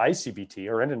said ICBT,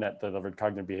 or internet-delivered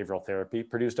cognitive behavioral therapy,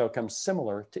 produced outcomes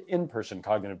similar to in-person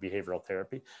cognitive behavioral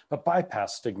therapy, but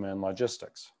bypassed stigma and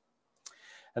logistics.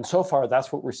 And so far,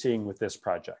 that's what we're seeing with this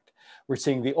project. We're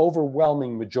seeing the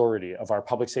overwhelming majority of our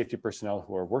public safety personnel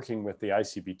who are working with the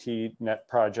ICBT Net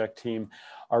project team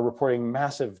are reporting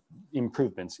massive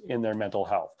improvements in their mental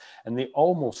health. And they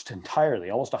almost entirely,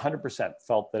 almost 100%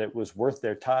 felt that it was worth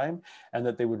their time and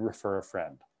that they would refer a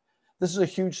friend. This is a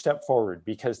huge step forward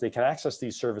because they can access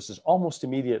these services almost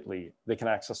immediately. They can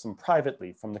access them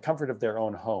privately from the comfort of their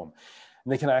own home.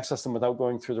 And they can access them without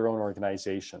going through their own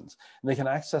organizations. And they can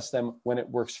access them when it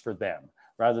works for them,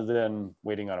 rather than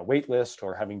waiting on a wait list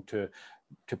or having to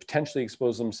potentially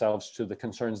expose themselves to the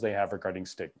concerns they have regarding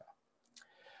stigma.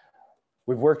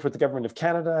 We've worked with the Government of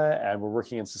Canada, and we're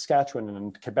working in Saskatchewan and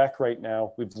in Quebec right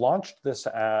now. We've launched this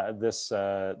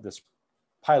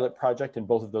pilot project in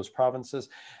both of those provinces,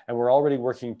 and we're already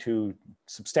working to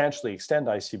substantially extend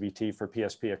ICBT for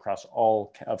PSP across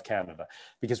all of Canada,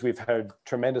 because we've had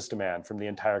tremendous demand from the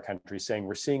entire country saying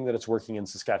we're seeing that it's working in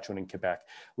Saskatchewan and Quebec.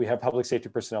 We have public safety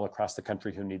personnel across the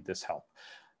country who need this help.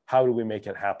 How do we make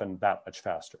it happen that much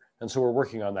faster? And so we're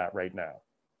working on that right now.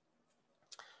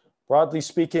 Broadly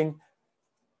speaking,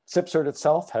 CIPSRT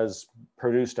itself has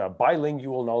produced a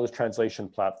bilingual knowledge translation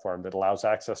platform that allows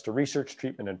access to research,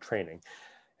 treatment, and training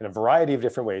in a variety of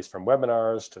different ways, from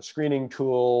webinars to screening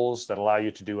tools that allow you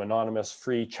to do anonymous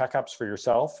free checkups for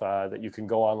yourself that you can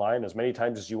go online as many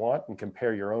times as you want and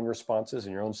compare your own responses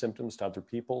and your own symptoms to other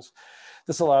people's.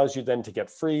 This allows you then to get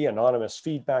free anonymous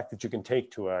feedback that you can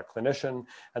take to a clinician,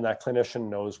 and that clinician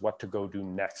knows what to go do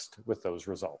next with those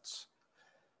results.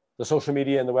 The social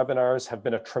media and the webinars have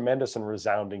been a tremendous and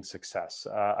resounding success.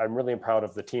 I'm really proud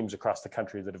of the teams across the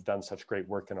country that have done such great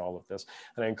work in all of this.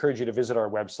 And I encourage you to visit our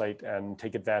website and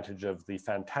take advantage of the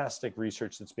fantastic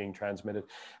research that's being transmitted,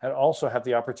 and also have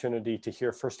the opportunity to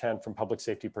hear firsthand from public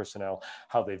safety personnel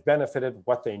how they've benefited,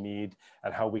 what they need,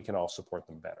 and how we can all support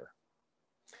them better.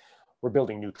 We're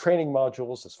building new training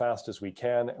modules as fast as we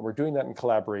can, and we're doing that in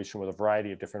collaboration with a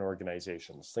variety of different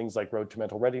organizations, things like Road to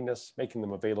Mental Readiness, making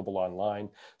them available online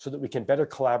so that we can better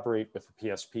collaborate with the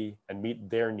PSP and meet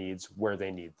their needs where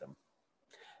they need them.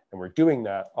 And we're doing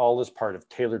that all as part of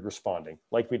tailored responding,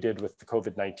 like we did with the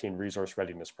COVID-19 Resource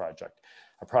Readiness Project,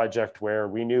 a project where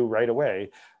we knew right away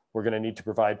we're going to need to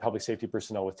provide public safety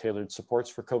personnel with tailored supports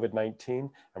for COVID-19, and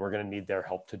we're going to need their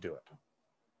help to do it.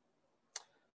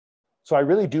 So I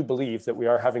really do believe that we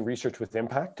are having research with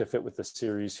impact to fit with the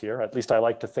series here. At least I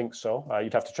like to think so.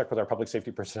 You'd have to check with our public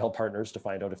safety personnel partners to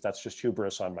find out if that's just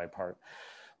hubris on my part.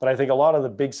 But I think a lot of the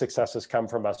big successes come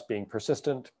from us being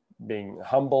persistent, being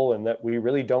humble, and that we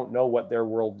really don't know what their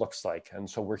world looks like. And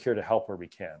so we're here to help where we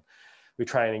can. We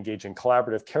try and engage in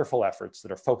collaborative, careful efforts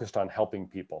that are focused on helping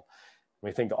people.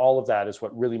 We think all of that is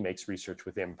what really makes research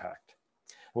with impact.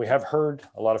 We have heard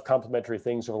a lot of complimentary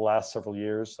things over the last several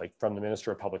years, like from the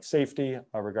Minister of Public Safety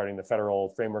regarding the federal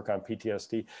framework on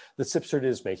PTSD, that CIPSRT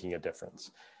is making a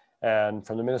difference. And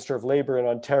from the Minister of Labour in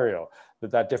Ontario,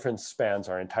 that difference spans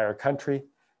our entire country.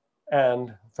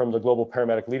 And from the Global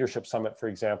Paramedic Leadership Summit, for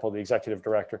example, the executive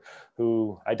director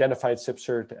who identified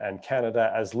CIPSRT and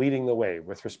Canada as leading the way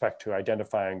with respect to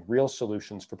identifying real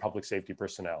solutions for public safety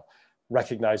personnel,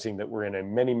 recognizing that we're in a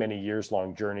many, many years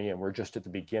long journey and we're just at the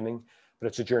beginning, but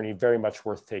it's a journey very much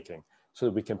worth taking so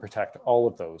that we can protect all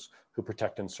of those who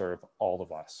protect and serve all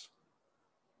of us.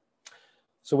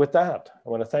 So with that, I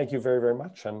want to thank you very, very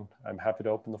much, and I'm happy to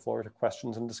open the floor to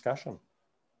questions and discussion.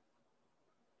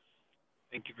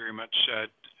 Thank you very much,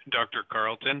 Dr.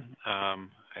 Carleton. I've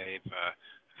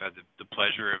had the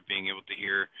pleasure of being able to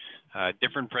hear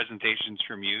different presentations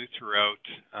from you throughout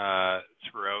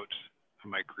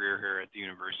my career here at the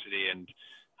university, and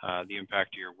the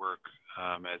impact of your work,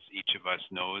 as each of us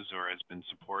knows or has been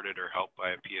supported or helped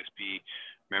by a PSP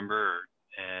member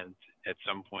and at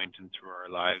some point and through our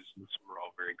lives. And so we're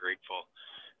all very grateful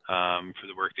for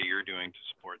the work that you're doing to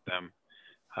support them.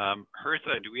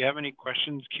 Hertha, do we have any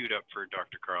questions queued up for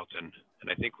Dr. Carleton? And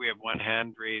I think we have one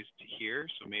hand raised here,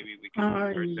 so maybe we can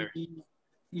start there.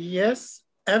 Yes,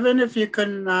 Evan, if you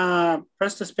can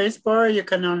press the space bar, you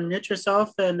can unmute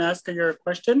yourself and ask your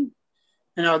question,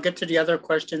 and I'll get to the other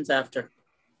questions after.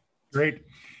 Great.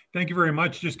 Thank you very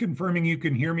much. Just confirming you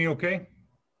can hear me okay?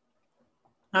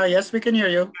 Yes, we can hear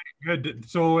you. Good.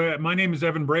 So my name is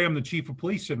Evan Bray. I'm the Chief of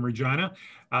Police in Regina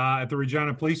at the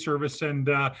Regina Police Service. And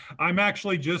I'm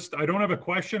actually I don't have a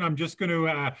question. I'm just going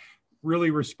to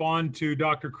really respond to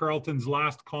Dr. Carleton's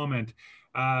last comment.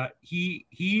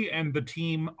 He and the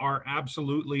team are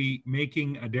absolutely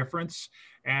making a difference.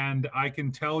 And I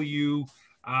can tell you,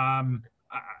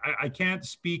 I can't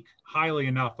speak highly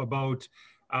enough about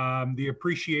the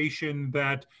appreciation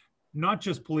that not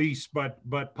just police,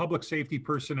 but public safety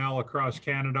personnel across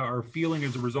Canada are feeling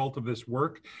as a result of this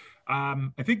work. I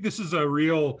think this is a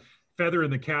real feather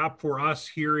in the cap for us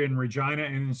here in Regina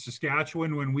and in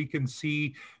Saskatchewan when we can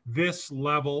see this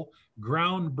level,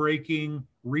 groundbreaking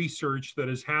research that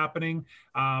is happening,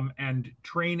 and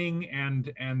training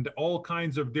and all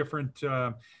kinds of different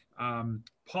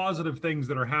positive things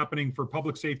that are happening for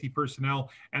public safety personnel,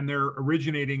 and they're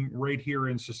originating right here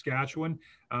in Saskatchewan.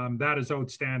 That is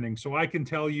outstanding. So I can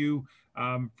tell you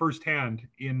firsthand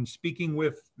in speaking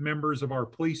with members of our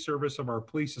police service, of our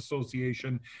police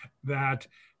association, that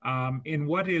in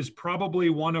what is probably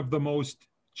one of the most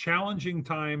challenging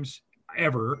times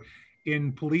ever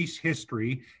in police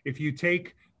history, if you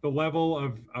take the level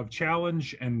of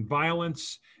challenge and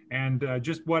violence and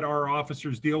just what our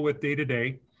officers deal with day to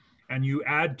day, and you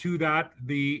add to that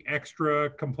the extra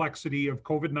complexity of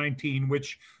COVID-19,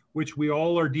 which we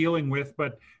all are dealing with,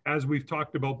 but as we've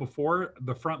talked about before,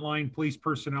 the frontline police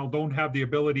personnel don't have the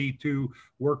ability to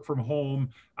work from home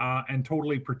and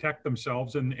totally protect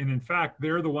themselves. And in fact,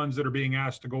 they're the ones that are being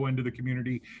asked to go into the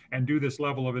community and do this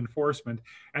level of enforcement.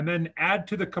 And then add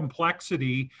to the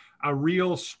complexity a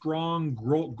real strong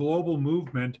global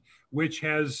movement, which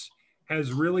has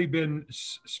really been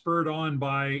spurred on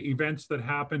by events that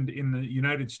happened in the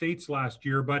United States last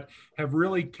year, but have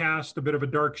really cast a bit of a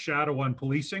dark shadow on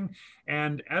policing.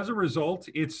 And as a result,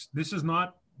 this is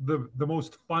not the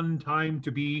most fun time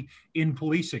to be in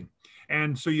policing.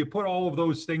 And so you put all of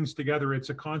those things together, it's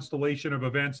a constellation of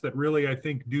events that really, I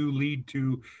think, do lead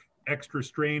to extra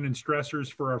strain and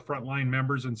stressors for our frontline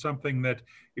members, and something that,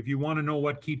 if you want to know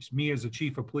what keeps me as a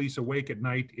chief of police awake at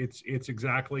night, it's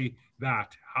exactly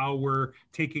that, how we're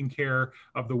taking care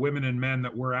of the women and men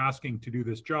that we're asking to do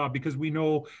this job, because we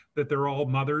know that they're all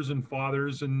mothers and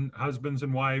fathers and husbands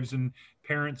and wives and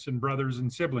parents and brothers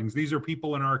and siblings. These are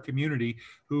people in our community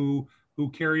who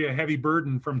carry a heavy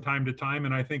burden from time to time.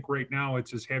 And I think right now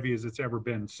it's as heavy as it's ever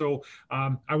been. So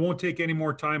I won't take any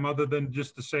more time other than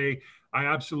just to say, I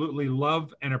absolutely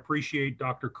love and appreciate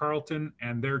Dr. Carleton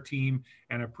and their team,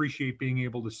 and appreciate being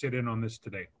able to sit in on this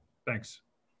today. Thanks.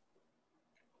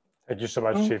 Thank you so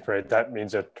much, Chief Ray. That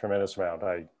means a tremendous amount.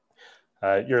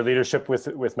 Your leadership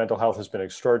with mental health has been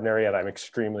extraordinary, and I'm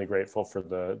extremely grateful for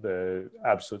the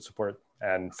absolute support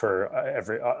and for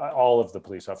all of the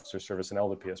police officer service and all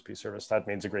the PSP service. That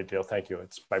means a great deal. Thank you.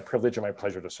 It's my privilege and my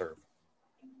pleasure to serve.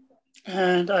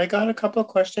 And I got a couple of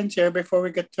questions here before we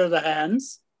get to the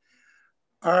hands.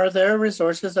 Are there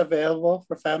resources available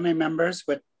for family members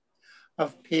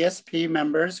of PSP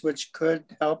members which could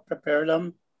help prepare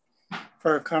them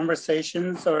for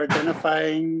conversations or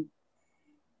identifying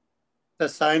the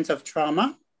signs of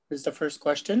trauma? Is the first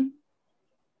question.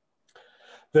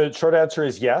 The short answer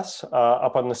is yes.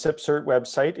 Up on the CIPSRT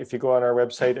website, if you go on our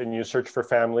website and you search for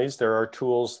families, there are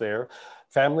tools there.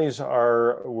 Families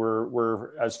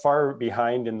we're as far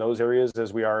behind in those areas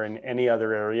as we are in any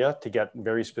other area to get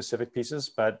very specific pieces.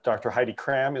 But Dr. Heidi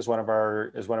Cram is one of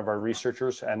our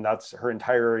researchers, and that's her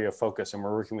entire area of focus. And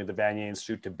we're working with the Vanier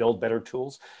Institute to build better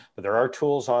tools. But there are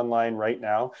tools online right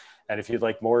now. And if you'd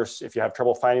like more, if you have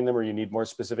trouble finding them or you need more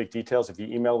specific details, if you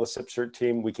email the CIPSRT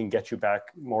team, we can get you back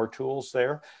more tools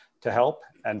there to help.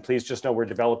 And please just know we're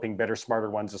developing better, smarter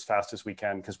ones as fast as we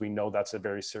can, because we know that's a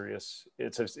very serious,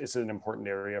 it's an important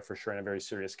area for sure, and a very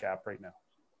serious gap right now.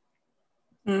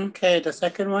 Okay, the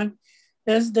second one,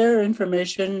 is there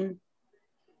information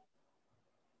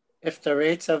if the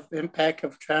rates of impact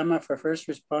of trauma for first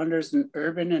responders in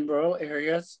urban and rural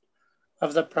areas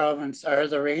of the province, are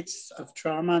the rates of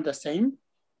trauma the same?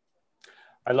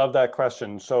 I love that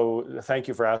question. So thank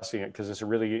you for asking it, because it's a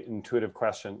really intuitive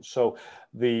question. So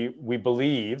we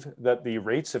believe that the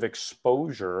rates of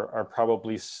exposure are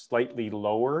probably slightly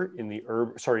lower in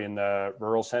the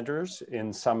rural centers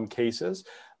in some cases,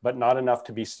 but not enough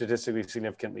to be statistically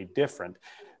significantly different.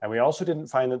 And we also didn't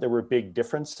find that there were big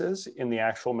differences in the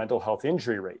actual mental health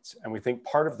injury rates. And we think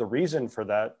part of the reason for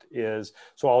that is,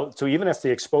 so even if the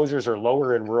exposures are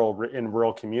lower in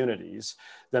rural communities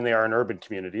than they are in urban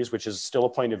communities, which is still a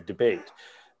point of debate,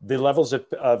 the levels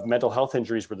of mental health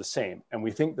injuries were the same. And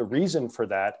we think the reason for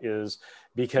that is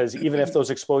because even if those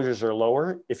exposures are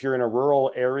lower, if you're in a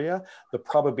rural area, the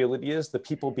probability is the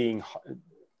people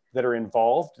that are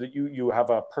involved, that you have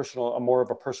more of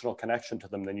a personal connection to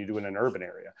them than you do in an urban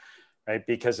area, right?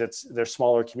 Because they're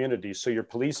smaller communities. So your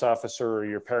police officer or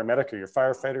your paramedic or your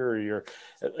firefighter or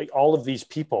all of these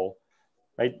people,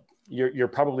 right? You're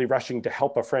probably rushing to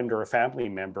help a friend or a family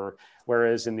member,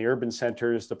 whereas in the urban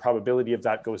centers, the probability of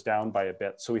that goes down by a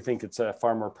bit. So we think it's a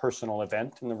far more personal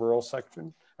event in the rural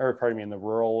section, or pardon me, in the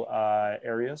rural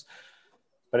areas.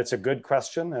 But it's a good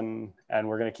question, and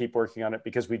we're going to keep working on it,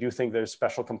 because we do think there's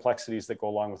special complexities that go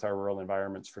along with our rural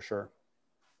environments for sure.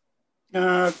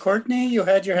 Courtney, you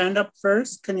had your hand up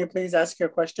first. Can you please ask your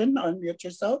question? Unmute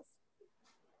yourself.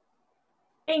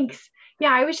 Thanks.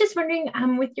 Yeah, I was just wondering,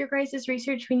 with your guys'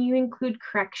 research, when you include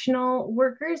correctional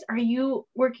workers, are you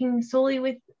working solely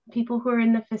with people who are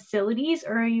in the facilities,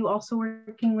 or are you also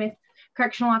working with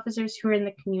correctional officers who are in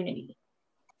the community?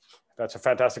 That's a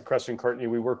fantastic question, Courtney.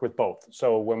 We work with both.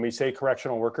 So when we say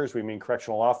correctional workers, we mean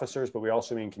correctional officers, but we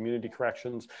also mean community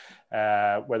corrections,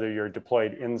 whether you're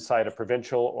deployed inside a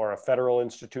provincial or a federal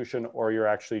institution, or you're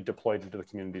actually deployed into the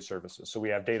community services. So we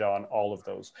have data on all of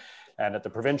those. And at the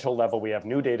provincial level, we have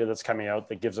new data that's coming out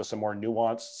that gives us a more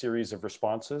nuanced series of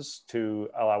responses to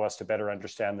allow us to better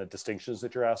understand the distinctions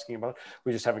that you're asking about.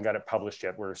 We just haven't got it published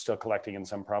yet. We're still collecting in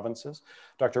some provinces.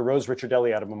 Dr. Rose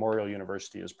Richardelli out of Memorial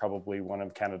University is probably one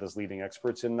of Canada's leading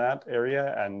experts in that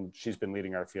area, and she's been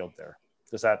leading our field there.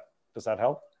 Does that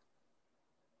help?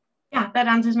 Yeah, that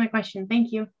answers my question.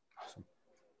 Thank you. Awesome.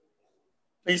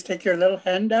 Please take your little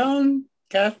hand down.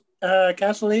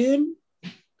 Kathleen,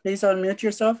 please unmute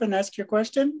yourself and ask your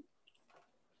question.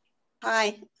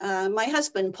 Hi, my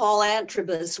husband, Paul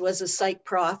Antrobus, was a psych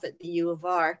prof at the U of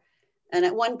R. And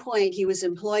at one point he was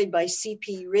employed by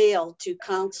CP Rail to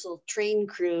counsel train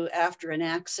crew after an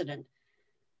accident.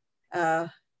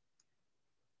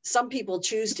 Some people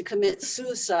choose to commit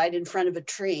suicide in front of a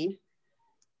train.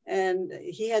 And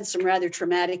he had some rather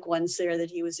traumatic ones there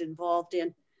that he was involved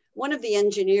in. One of the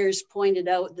engineers pointed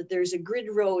out that there's a grid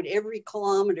road every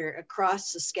kilometer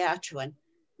across Saskatchewan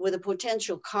with a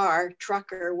potential car,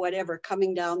 truck, or whatever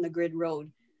coming down the grid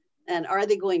road. And are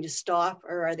they going to stop,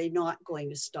 or are they not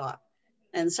going to stop?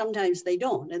 And sometimes they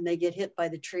don't, and they get hit by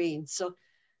the train. So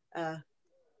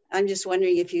I'm just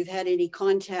wondering if you've had any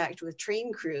contact with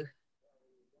train crew.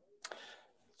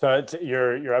 So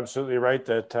you're absolutely right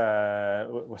that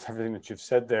with everything that you've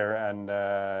said there, and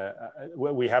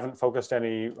we haven't focused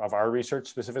any of our research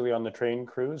specifically on the train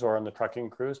crews or on the trucking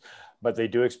crews, but they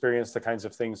do experience the kinds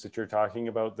of things that you're talking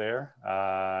about there,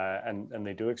 and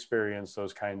they do experience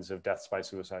those kinds of deaths by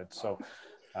suicide. So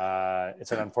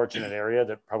It's an unfortunate area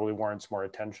that probably warrants more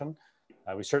attention.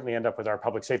 We certainly end up with our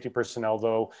public safety personnel,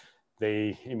 though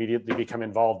they immediately become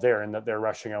involved there and that they're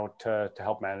rushing out to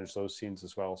help manage those scenes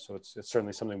as well. So it's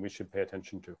certainly something we should pay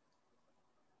attention to.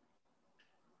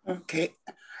 Okay.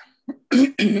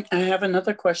 I have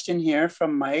another question here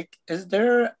from Mike. Is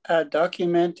there a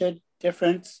documented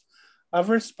difference of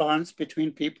response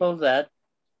between people that,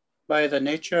 by the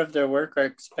nature of their work, are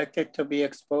expected to be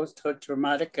exposed to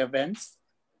traumatic events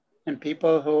and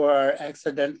people who are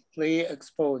accidentally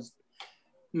exposed?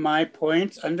 My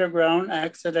points: underground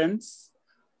accidents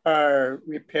are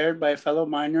repaired by fellow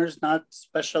miners, not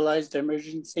specialized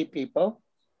emergency people,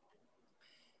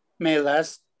 may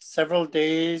last several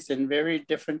days in very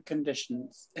different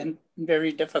conditions and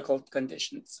very difficult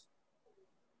conditions.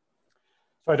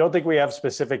 So I don't think we have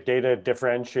specific data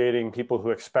differentiating people who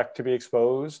expect to be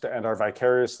exposed and are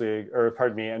vicariously, or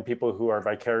pardon me, and people who are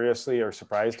vicariously or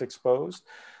surprised exposed.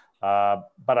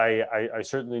 But I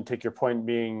certainly take your point.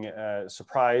 Being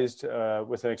surprised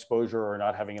with an exposure or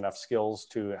not having enough skills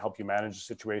to help you manage the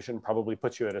situation probably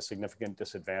puts you at a significant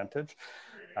disadvantage.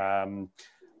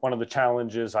 One of the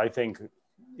challenges, I think,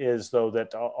 is though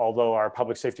that although our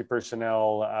public safety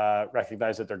personnel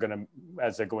recognize that they're going to,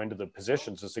 as they go into the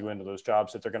positions, as they go into those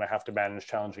jobs, that they're going to have to manage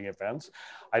challenging events,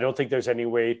 I don't think there's any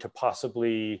way to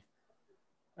possibly,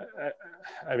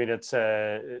 I mean,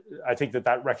 I think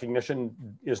that recognition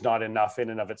is not enough in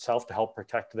and of itself to help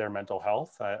protect their mental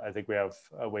health. I think we have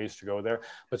ways to go there,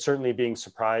 but certainly being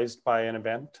surprised by an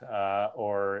event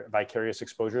or vicarious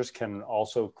exposures can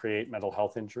also create mental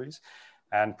health injuries.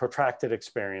 And protracted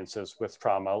experiences with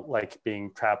trauma, like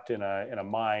being trapped in a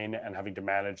mine and having to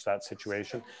manage that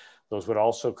situation, those would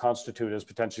also constitute as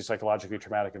potentially psychologically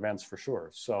traumatic events for sure.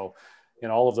 So in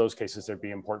all of those cases, there'd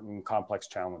be important complex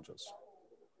challenges.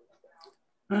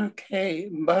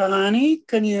 Okay, Bahani,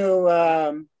 can you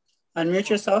unmute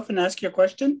yourself and ask your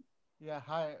question? Yeah,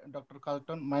 hi, Dr.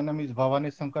 Carlton. My name is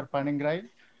Bhavani Shankar Paningrai.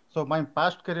 So my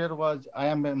past career was, I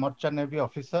am a Merchant Navy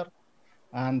officer.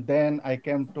 And then I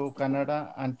came to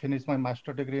Canada and finished my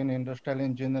master degree in industrial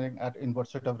engineering at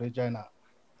University of Regina.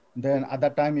 Then at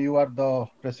that time, you are the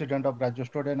president of Graduate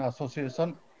Student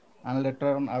Association. And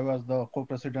later on, I was the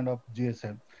co-president of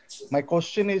GSM. My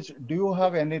question is, do you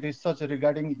have any research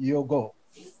regarding yoga?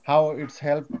 How it's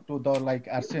helped to the like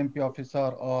RCMP officer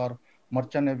or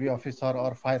Merchant Navy officer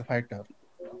or firefighter?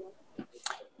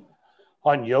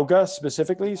 On yoga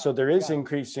specifically, so there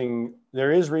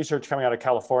is research coming out of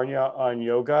California on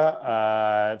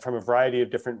yoga from a variety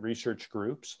of different research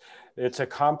groups. It's a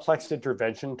complex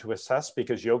intervention to assess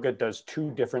because yoga does two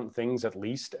different things at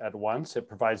least at once. It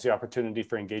provides the opportunity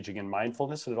for engaging in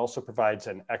mindfulness, and it also provides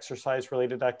an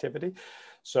exercise-related activity.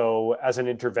 So as an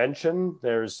intervention,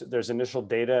 there's initial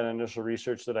data and initial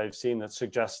research that I've seen that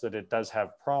suggests that it does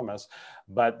have promise,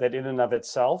 but that in and of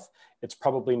itself, it's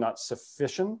probably not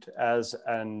sufficient as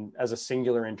a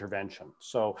singular intervention.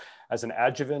 So as an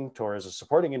adjuvant or as a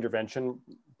supporting intervention,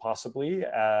 possibly,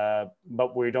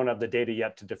 but we don't have the data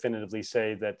yet to definitively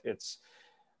say that it's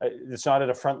not at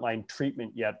a frontline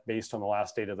treatment yet based on the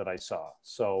last data that I saw.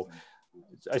 So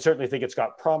I certainly think it's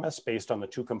got promise based on the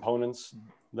two components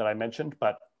that I mentioned,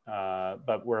 but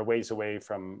we're a ways away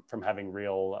from having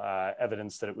real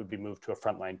evidence that it would be moved to a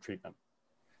frontline treatment.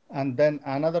 And then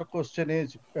another question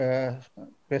is,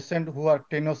 patients who are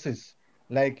stenosis,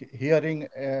 like hearing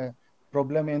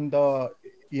problem in the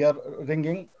ear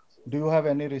ringing, do you have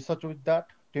any research with that,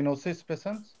 stenosis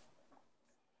patients?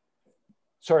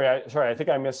 Sorry, I think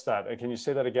I missed that. Can you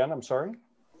say that again? I'm sorry.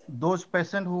 Those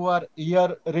patients who are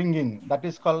ear ringing, that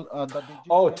is called the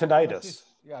tinnitus.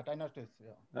 Yeah, tinnitus.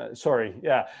 Yeah. Sorry.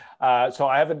 Yeah. So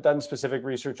I haven't done specific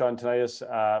research on tinnitus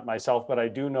myself, but I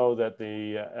do know that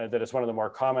that it's one of the more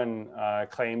common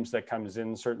claims that comes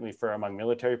in, certainly for among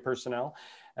military personnel.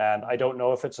 And I don't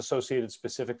know if it's associated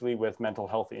specifically with mental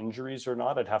health injuries or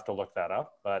not. I'd have to look that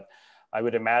up, but I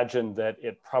would imagine that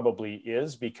it probably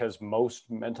is, because most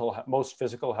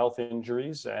physical health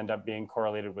injuries end up being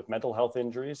correlated with mental health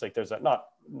injuries. Like there's not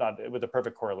with a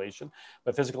perfect correlation,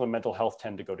 but physical and mental health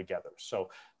tend to go together. So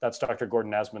that's Dr.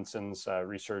 Gordon Asmundson's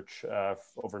research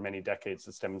over many decades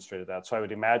that's demonstrated that. So I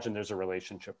would imagine there's a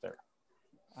relationship there.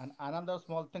 And another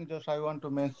small thing, just I want to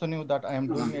mention you that I am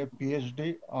doing a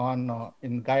PhD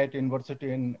in Guyot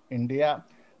University in India,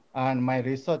 and my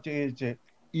research is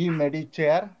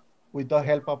e-MediChair with the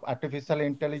help of artificial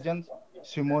intelligence,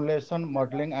 simulation,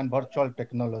 modeling, and virtual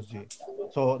technology.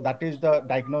 So that is the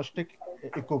diagnostic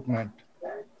equipment.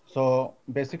 So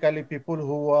basically people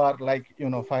who are like,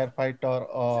 firefighter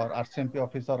or RCMP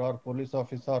officer or police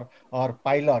officer or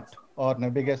pilot or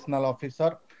navigational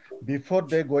officer, before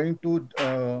they going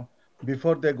to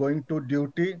before they're going to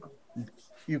duty,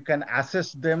 you can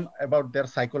assess them about their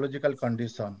psychological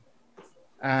condition.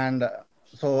 And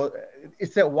so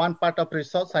it's a one part of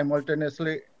research.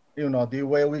 Simultaneously, the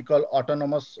way we call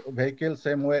autonomous vehicle,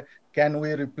 same way, can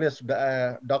we replace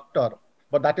the doctor?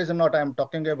 But that is not I'm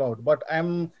talking about. But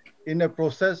I'm in a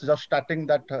process just starting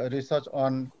that research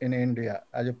in India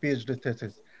as a PhD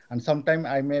thesis. And sometime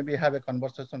I maybe have a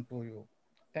conversation to you.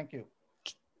 Thank you.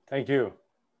 Thank you.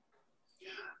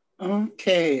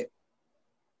 Okay.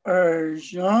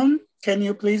 Arjun, can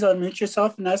you please unmute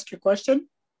yourself and ask your question?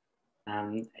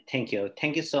 Thank you.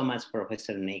 Thank you so much,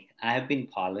 Professor Nick. I have been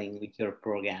following with your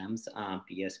programs,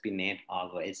 PSPNet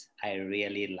always. I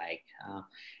really like,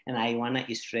 and I want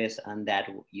to stress on that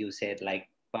you said like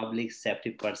public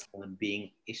safety personnel being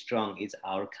strong is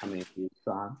our community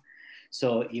strong.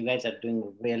 So you guys are doing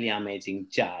a really amazing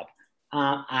job.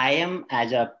 I am,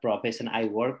 as a profession, I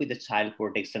work with a child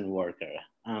protection worker.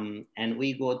 And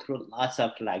we go through lots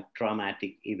of like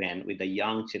traumatic event with the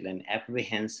young children,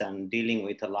 apprehension, dealing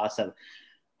with a lots of,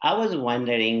 I was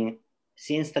wondering,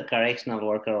 since the correctional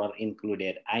worker are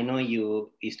included, I know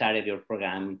you started your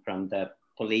program from the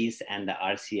police and the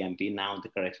RCMP, now the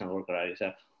correctional worker are.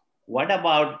 So what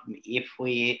about if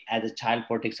we, as a child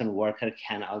protection worker,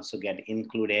 can also get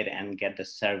included and get the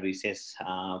services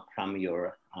from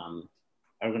your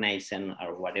organization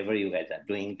or whatever you guys are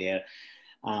doing there?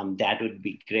 That would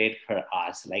be great for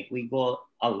us. Like we go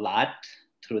a lot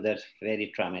through the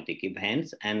very traumatic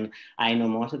events. And I know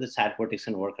most of the child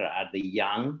protection workers are the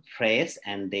young, fresh,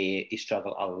 and they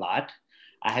struggle a lot.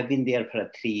 I have been there for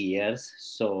 3 years.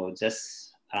 So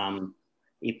just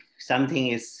if something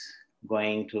is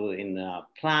going to in a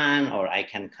plan or I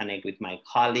can connect with my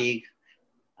colleague,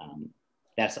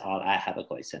 that's all. I have a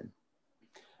question.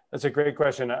 That's a great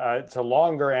question. It's a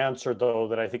longer answer, though,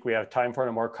 that I think we have time for, and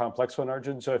a more complex one,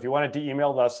 Arjun. So if you wanted to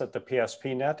email us at the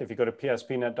PSPNet, if you go to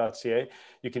pspnet.ca,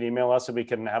 you can email us and we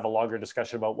can have a longer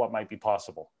discussion about what might be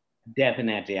possible.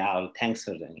 Definitely. Thanks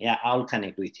for that. Yeah, I'll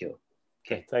connect with you.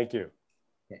 Okay, thank you.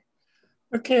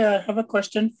 Okay, I have a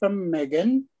question from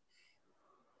Megan.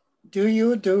 Do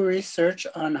you do research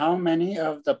on how many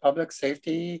of the public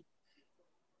safety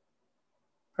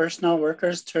personnel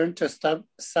workers turn to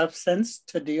substance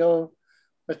to deal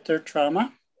with their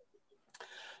trauma?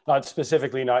 Not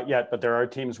specifically, not yet, but there are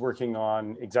teams working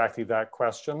on exactly that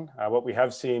question. What we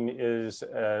have seen is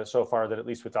so far that at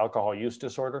least with alcohol use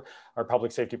disorder, our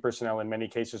public safety personnel in many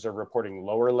cases are reporting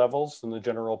lower levels than the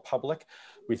general public.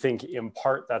 We think in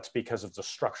part that's because of the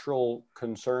structural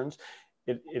concerns.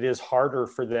 It is harder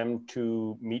for them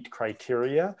to meet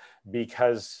criteria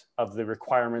because of the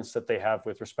requirements that they have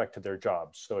with respect to their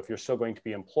jobs. So if you're still going to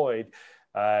be employed,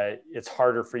 it's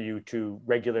harder for you to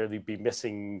regularly be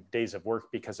missing days of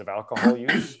work because of alcohol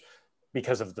use,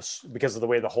 because of the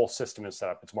way the whole system is set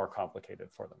up. It's more complicated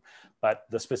for them. But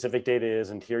the specific data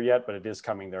isn't here yet, but it is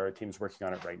coming. There are teams working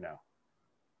on it right now.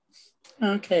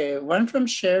 Okay, one from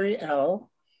Sherry L.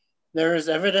 There is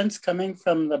evidence coming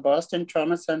from the Boston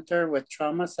Trauma Center with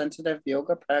trauma-sensitive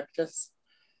yoga practice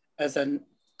as a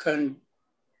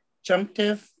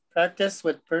conjunctive practice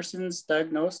with persons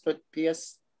diagnosed with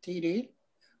PTSD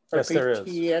or yes, there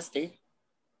PTSD. is.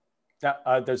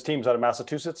 Yeah, there's teams out of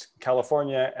Massachusetts,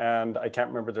 California, and I can't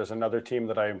remember, there's another team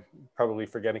that I'm probably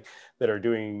forgetting that are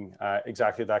doing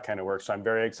exactly that kind of work. So I'm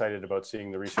very excited about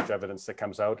seeing the research evidence that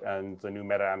comes out and the new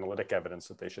meta-analytic evidence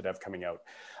that they should have coming out.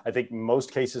 I think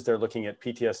most cases they're looking at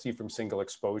PTSD from single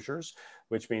exposures,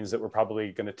 which means that we're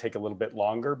probably going to take a little bit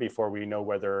longer before we know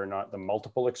whether or not the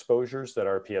multiple exposures that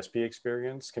our PSP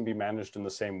experience can be managed in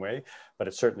the same way. But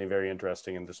it's certainly very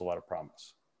interesting and there's a lot of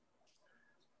promise.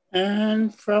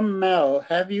 And from Mel,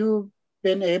 have you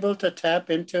been able to tap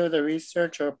into the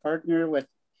research or partner with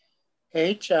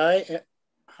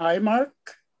Highmark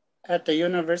at the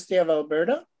University of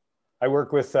Alberta? I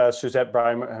work with Suzette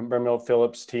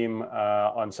Brimhill-Phillips' team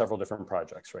on several different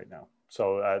projects right now.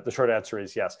 So the short answer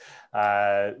is yes.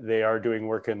 They are doing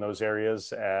work in those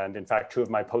areas. And in fact, 2 of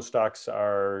my postdocs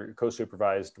are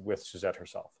co-supervised with Suzette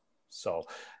herself. So,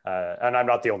 and I'm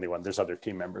not the only one. There's other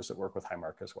team members that work with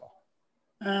Highmark as well.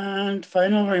 And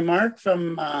final remark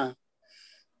from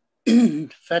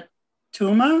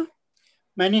Fatuma.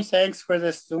 Many thanks for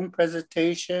this Zoom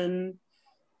presentation.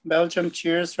 Belgium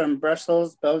cheers from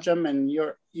Brussels, Belgium, and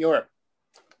Europe.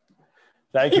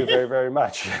 Thank you very, very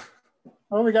much.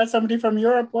 Oh, we got somebody from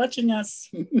Europe watching us.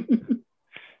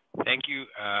 Thank you,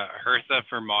 Hertha,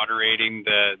 for moderating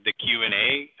the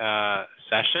Q&A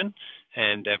session.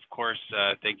 And of course,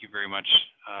 thank you very much,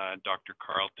 Dr.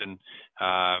 Carlton,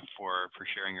 for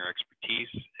sharing your expertise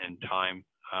and time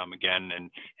again,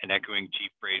 and echoing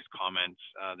Chief Bray's comments,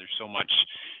 there's so much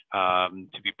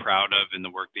to be proud of in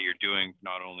the work that you're doing,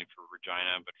 not only for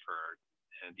Regina, but for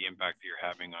the impact that you're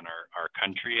having on our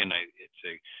country. And it's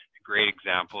a great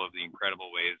example of the incredible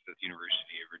ways that the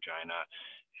University of Regina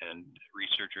and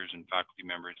researchers and faculty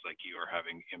members like you are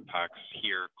having impacts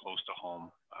here close to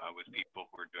home with people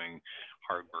who are doing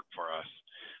hard work for us.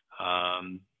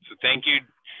 So thank you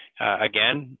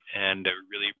again, and I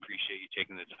really appreciate you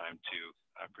taking the time to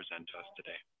present to us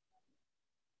today.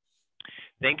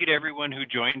 Thank you to everyone who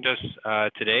joined us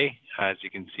today. As you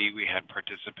can see, we had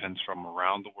participants from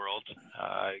around the world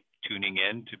tuning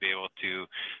in to be able to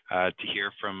hear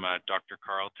from Dr.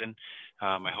 Carleton.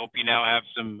 I hope you now have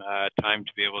some time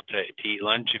to be able to eat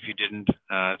lunch if you didn't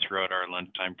throughout our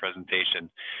lunchtime presentation.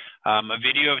 A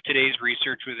video of today's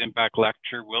Research with Impact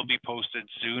lecture will be posted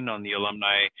soon on the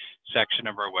alumni section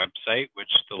of our website, which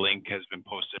the link has been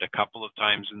posted a couple of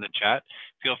times in the chat.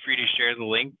 Feel free to share the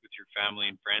link with your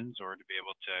family and friends, or to be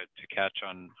able to catch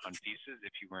on pieces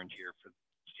if you weren't here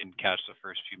didn't catch the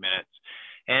first few minutes.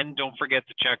 And don't forget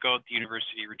to check out the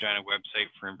University of Regina website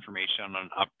for information on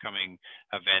upcoming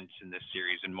events in this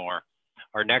series and more.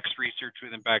 Our next Research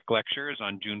with Impact lecture is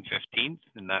on June 15th,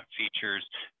 and that features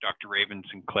Dr. Raven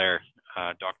Sinclair.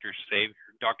 Dr.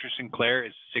 Sinclair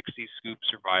is a 60 Scoop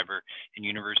survivor and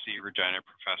University of Regina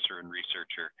professor and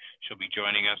researcher. She'll be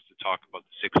joining us to talk about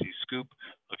the 60 Scoop,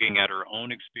 looking at her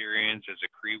own experience as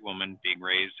a Cree woman being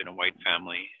raised in a white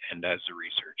family and as a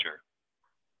researcher.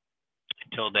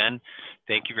 Until then,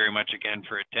 thank you very much again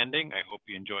for attending. I hope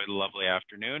you enjoy the lovely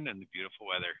afternoon and the beautiful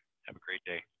weather. Have a great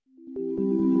day.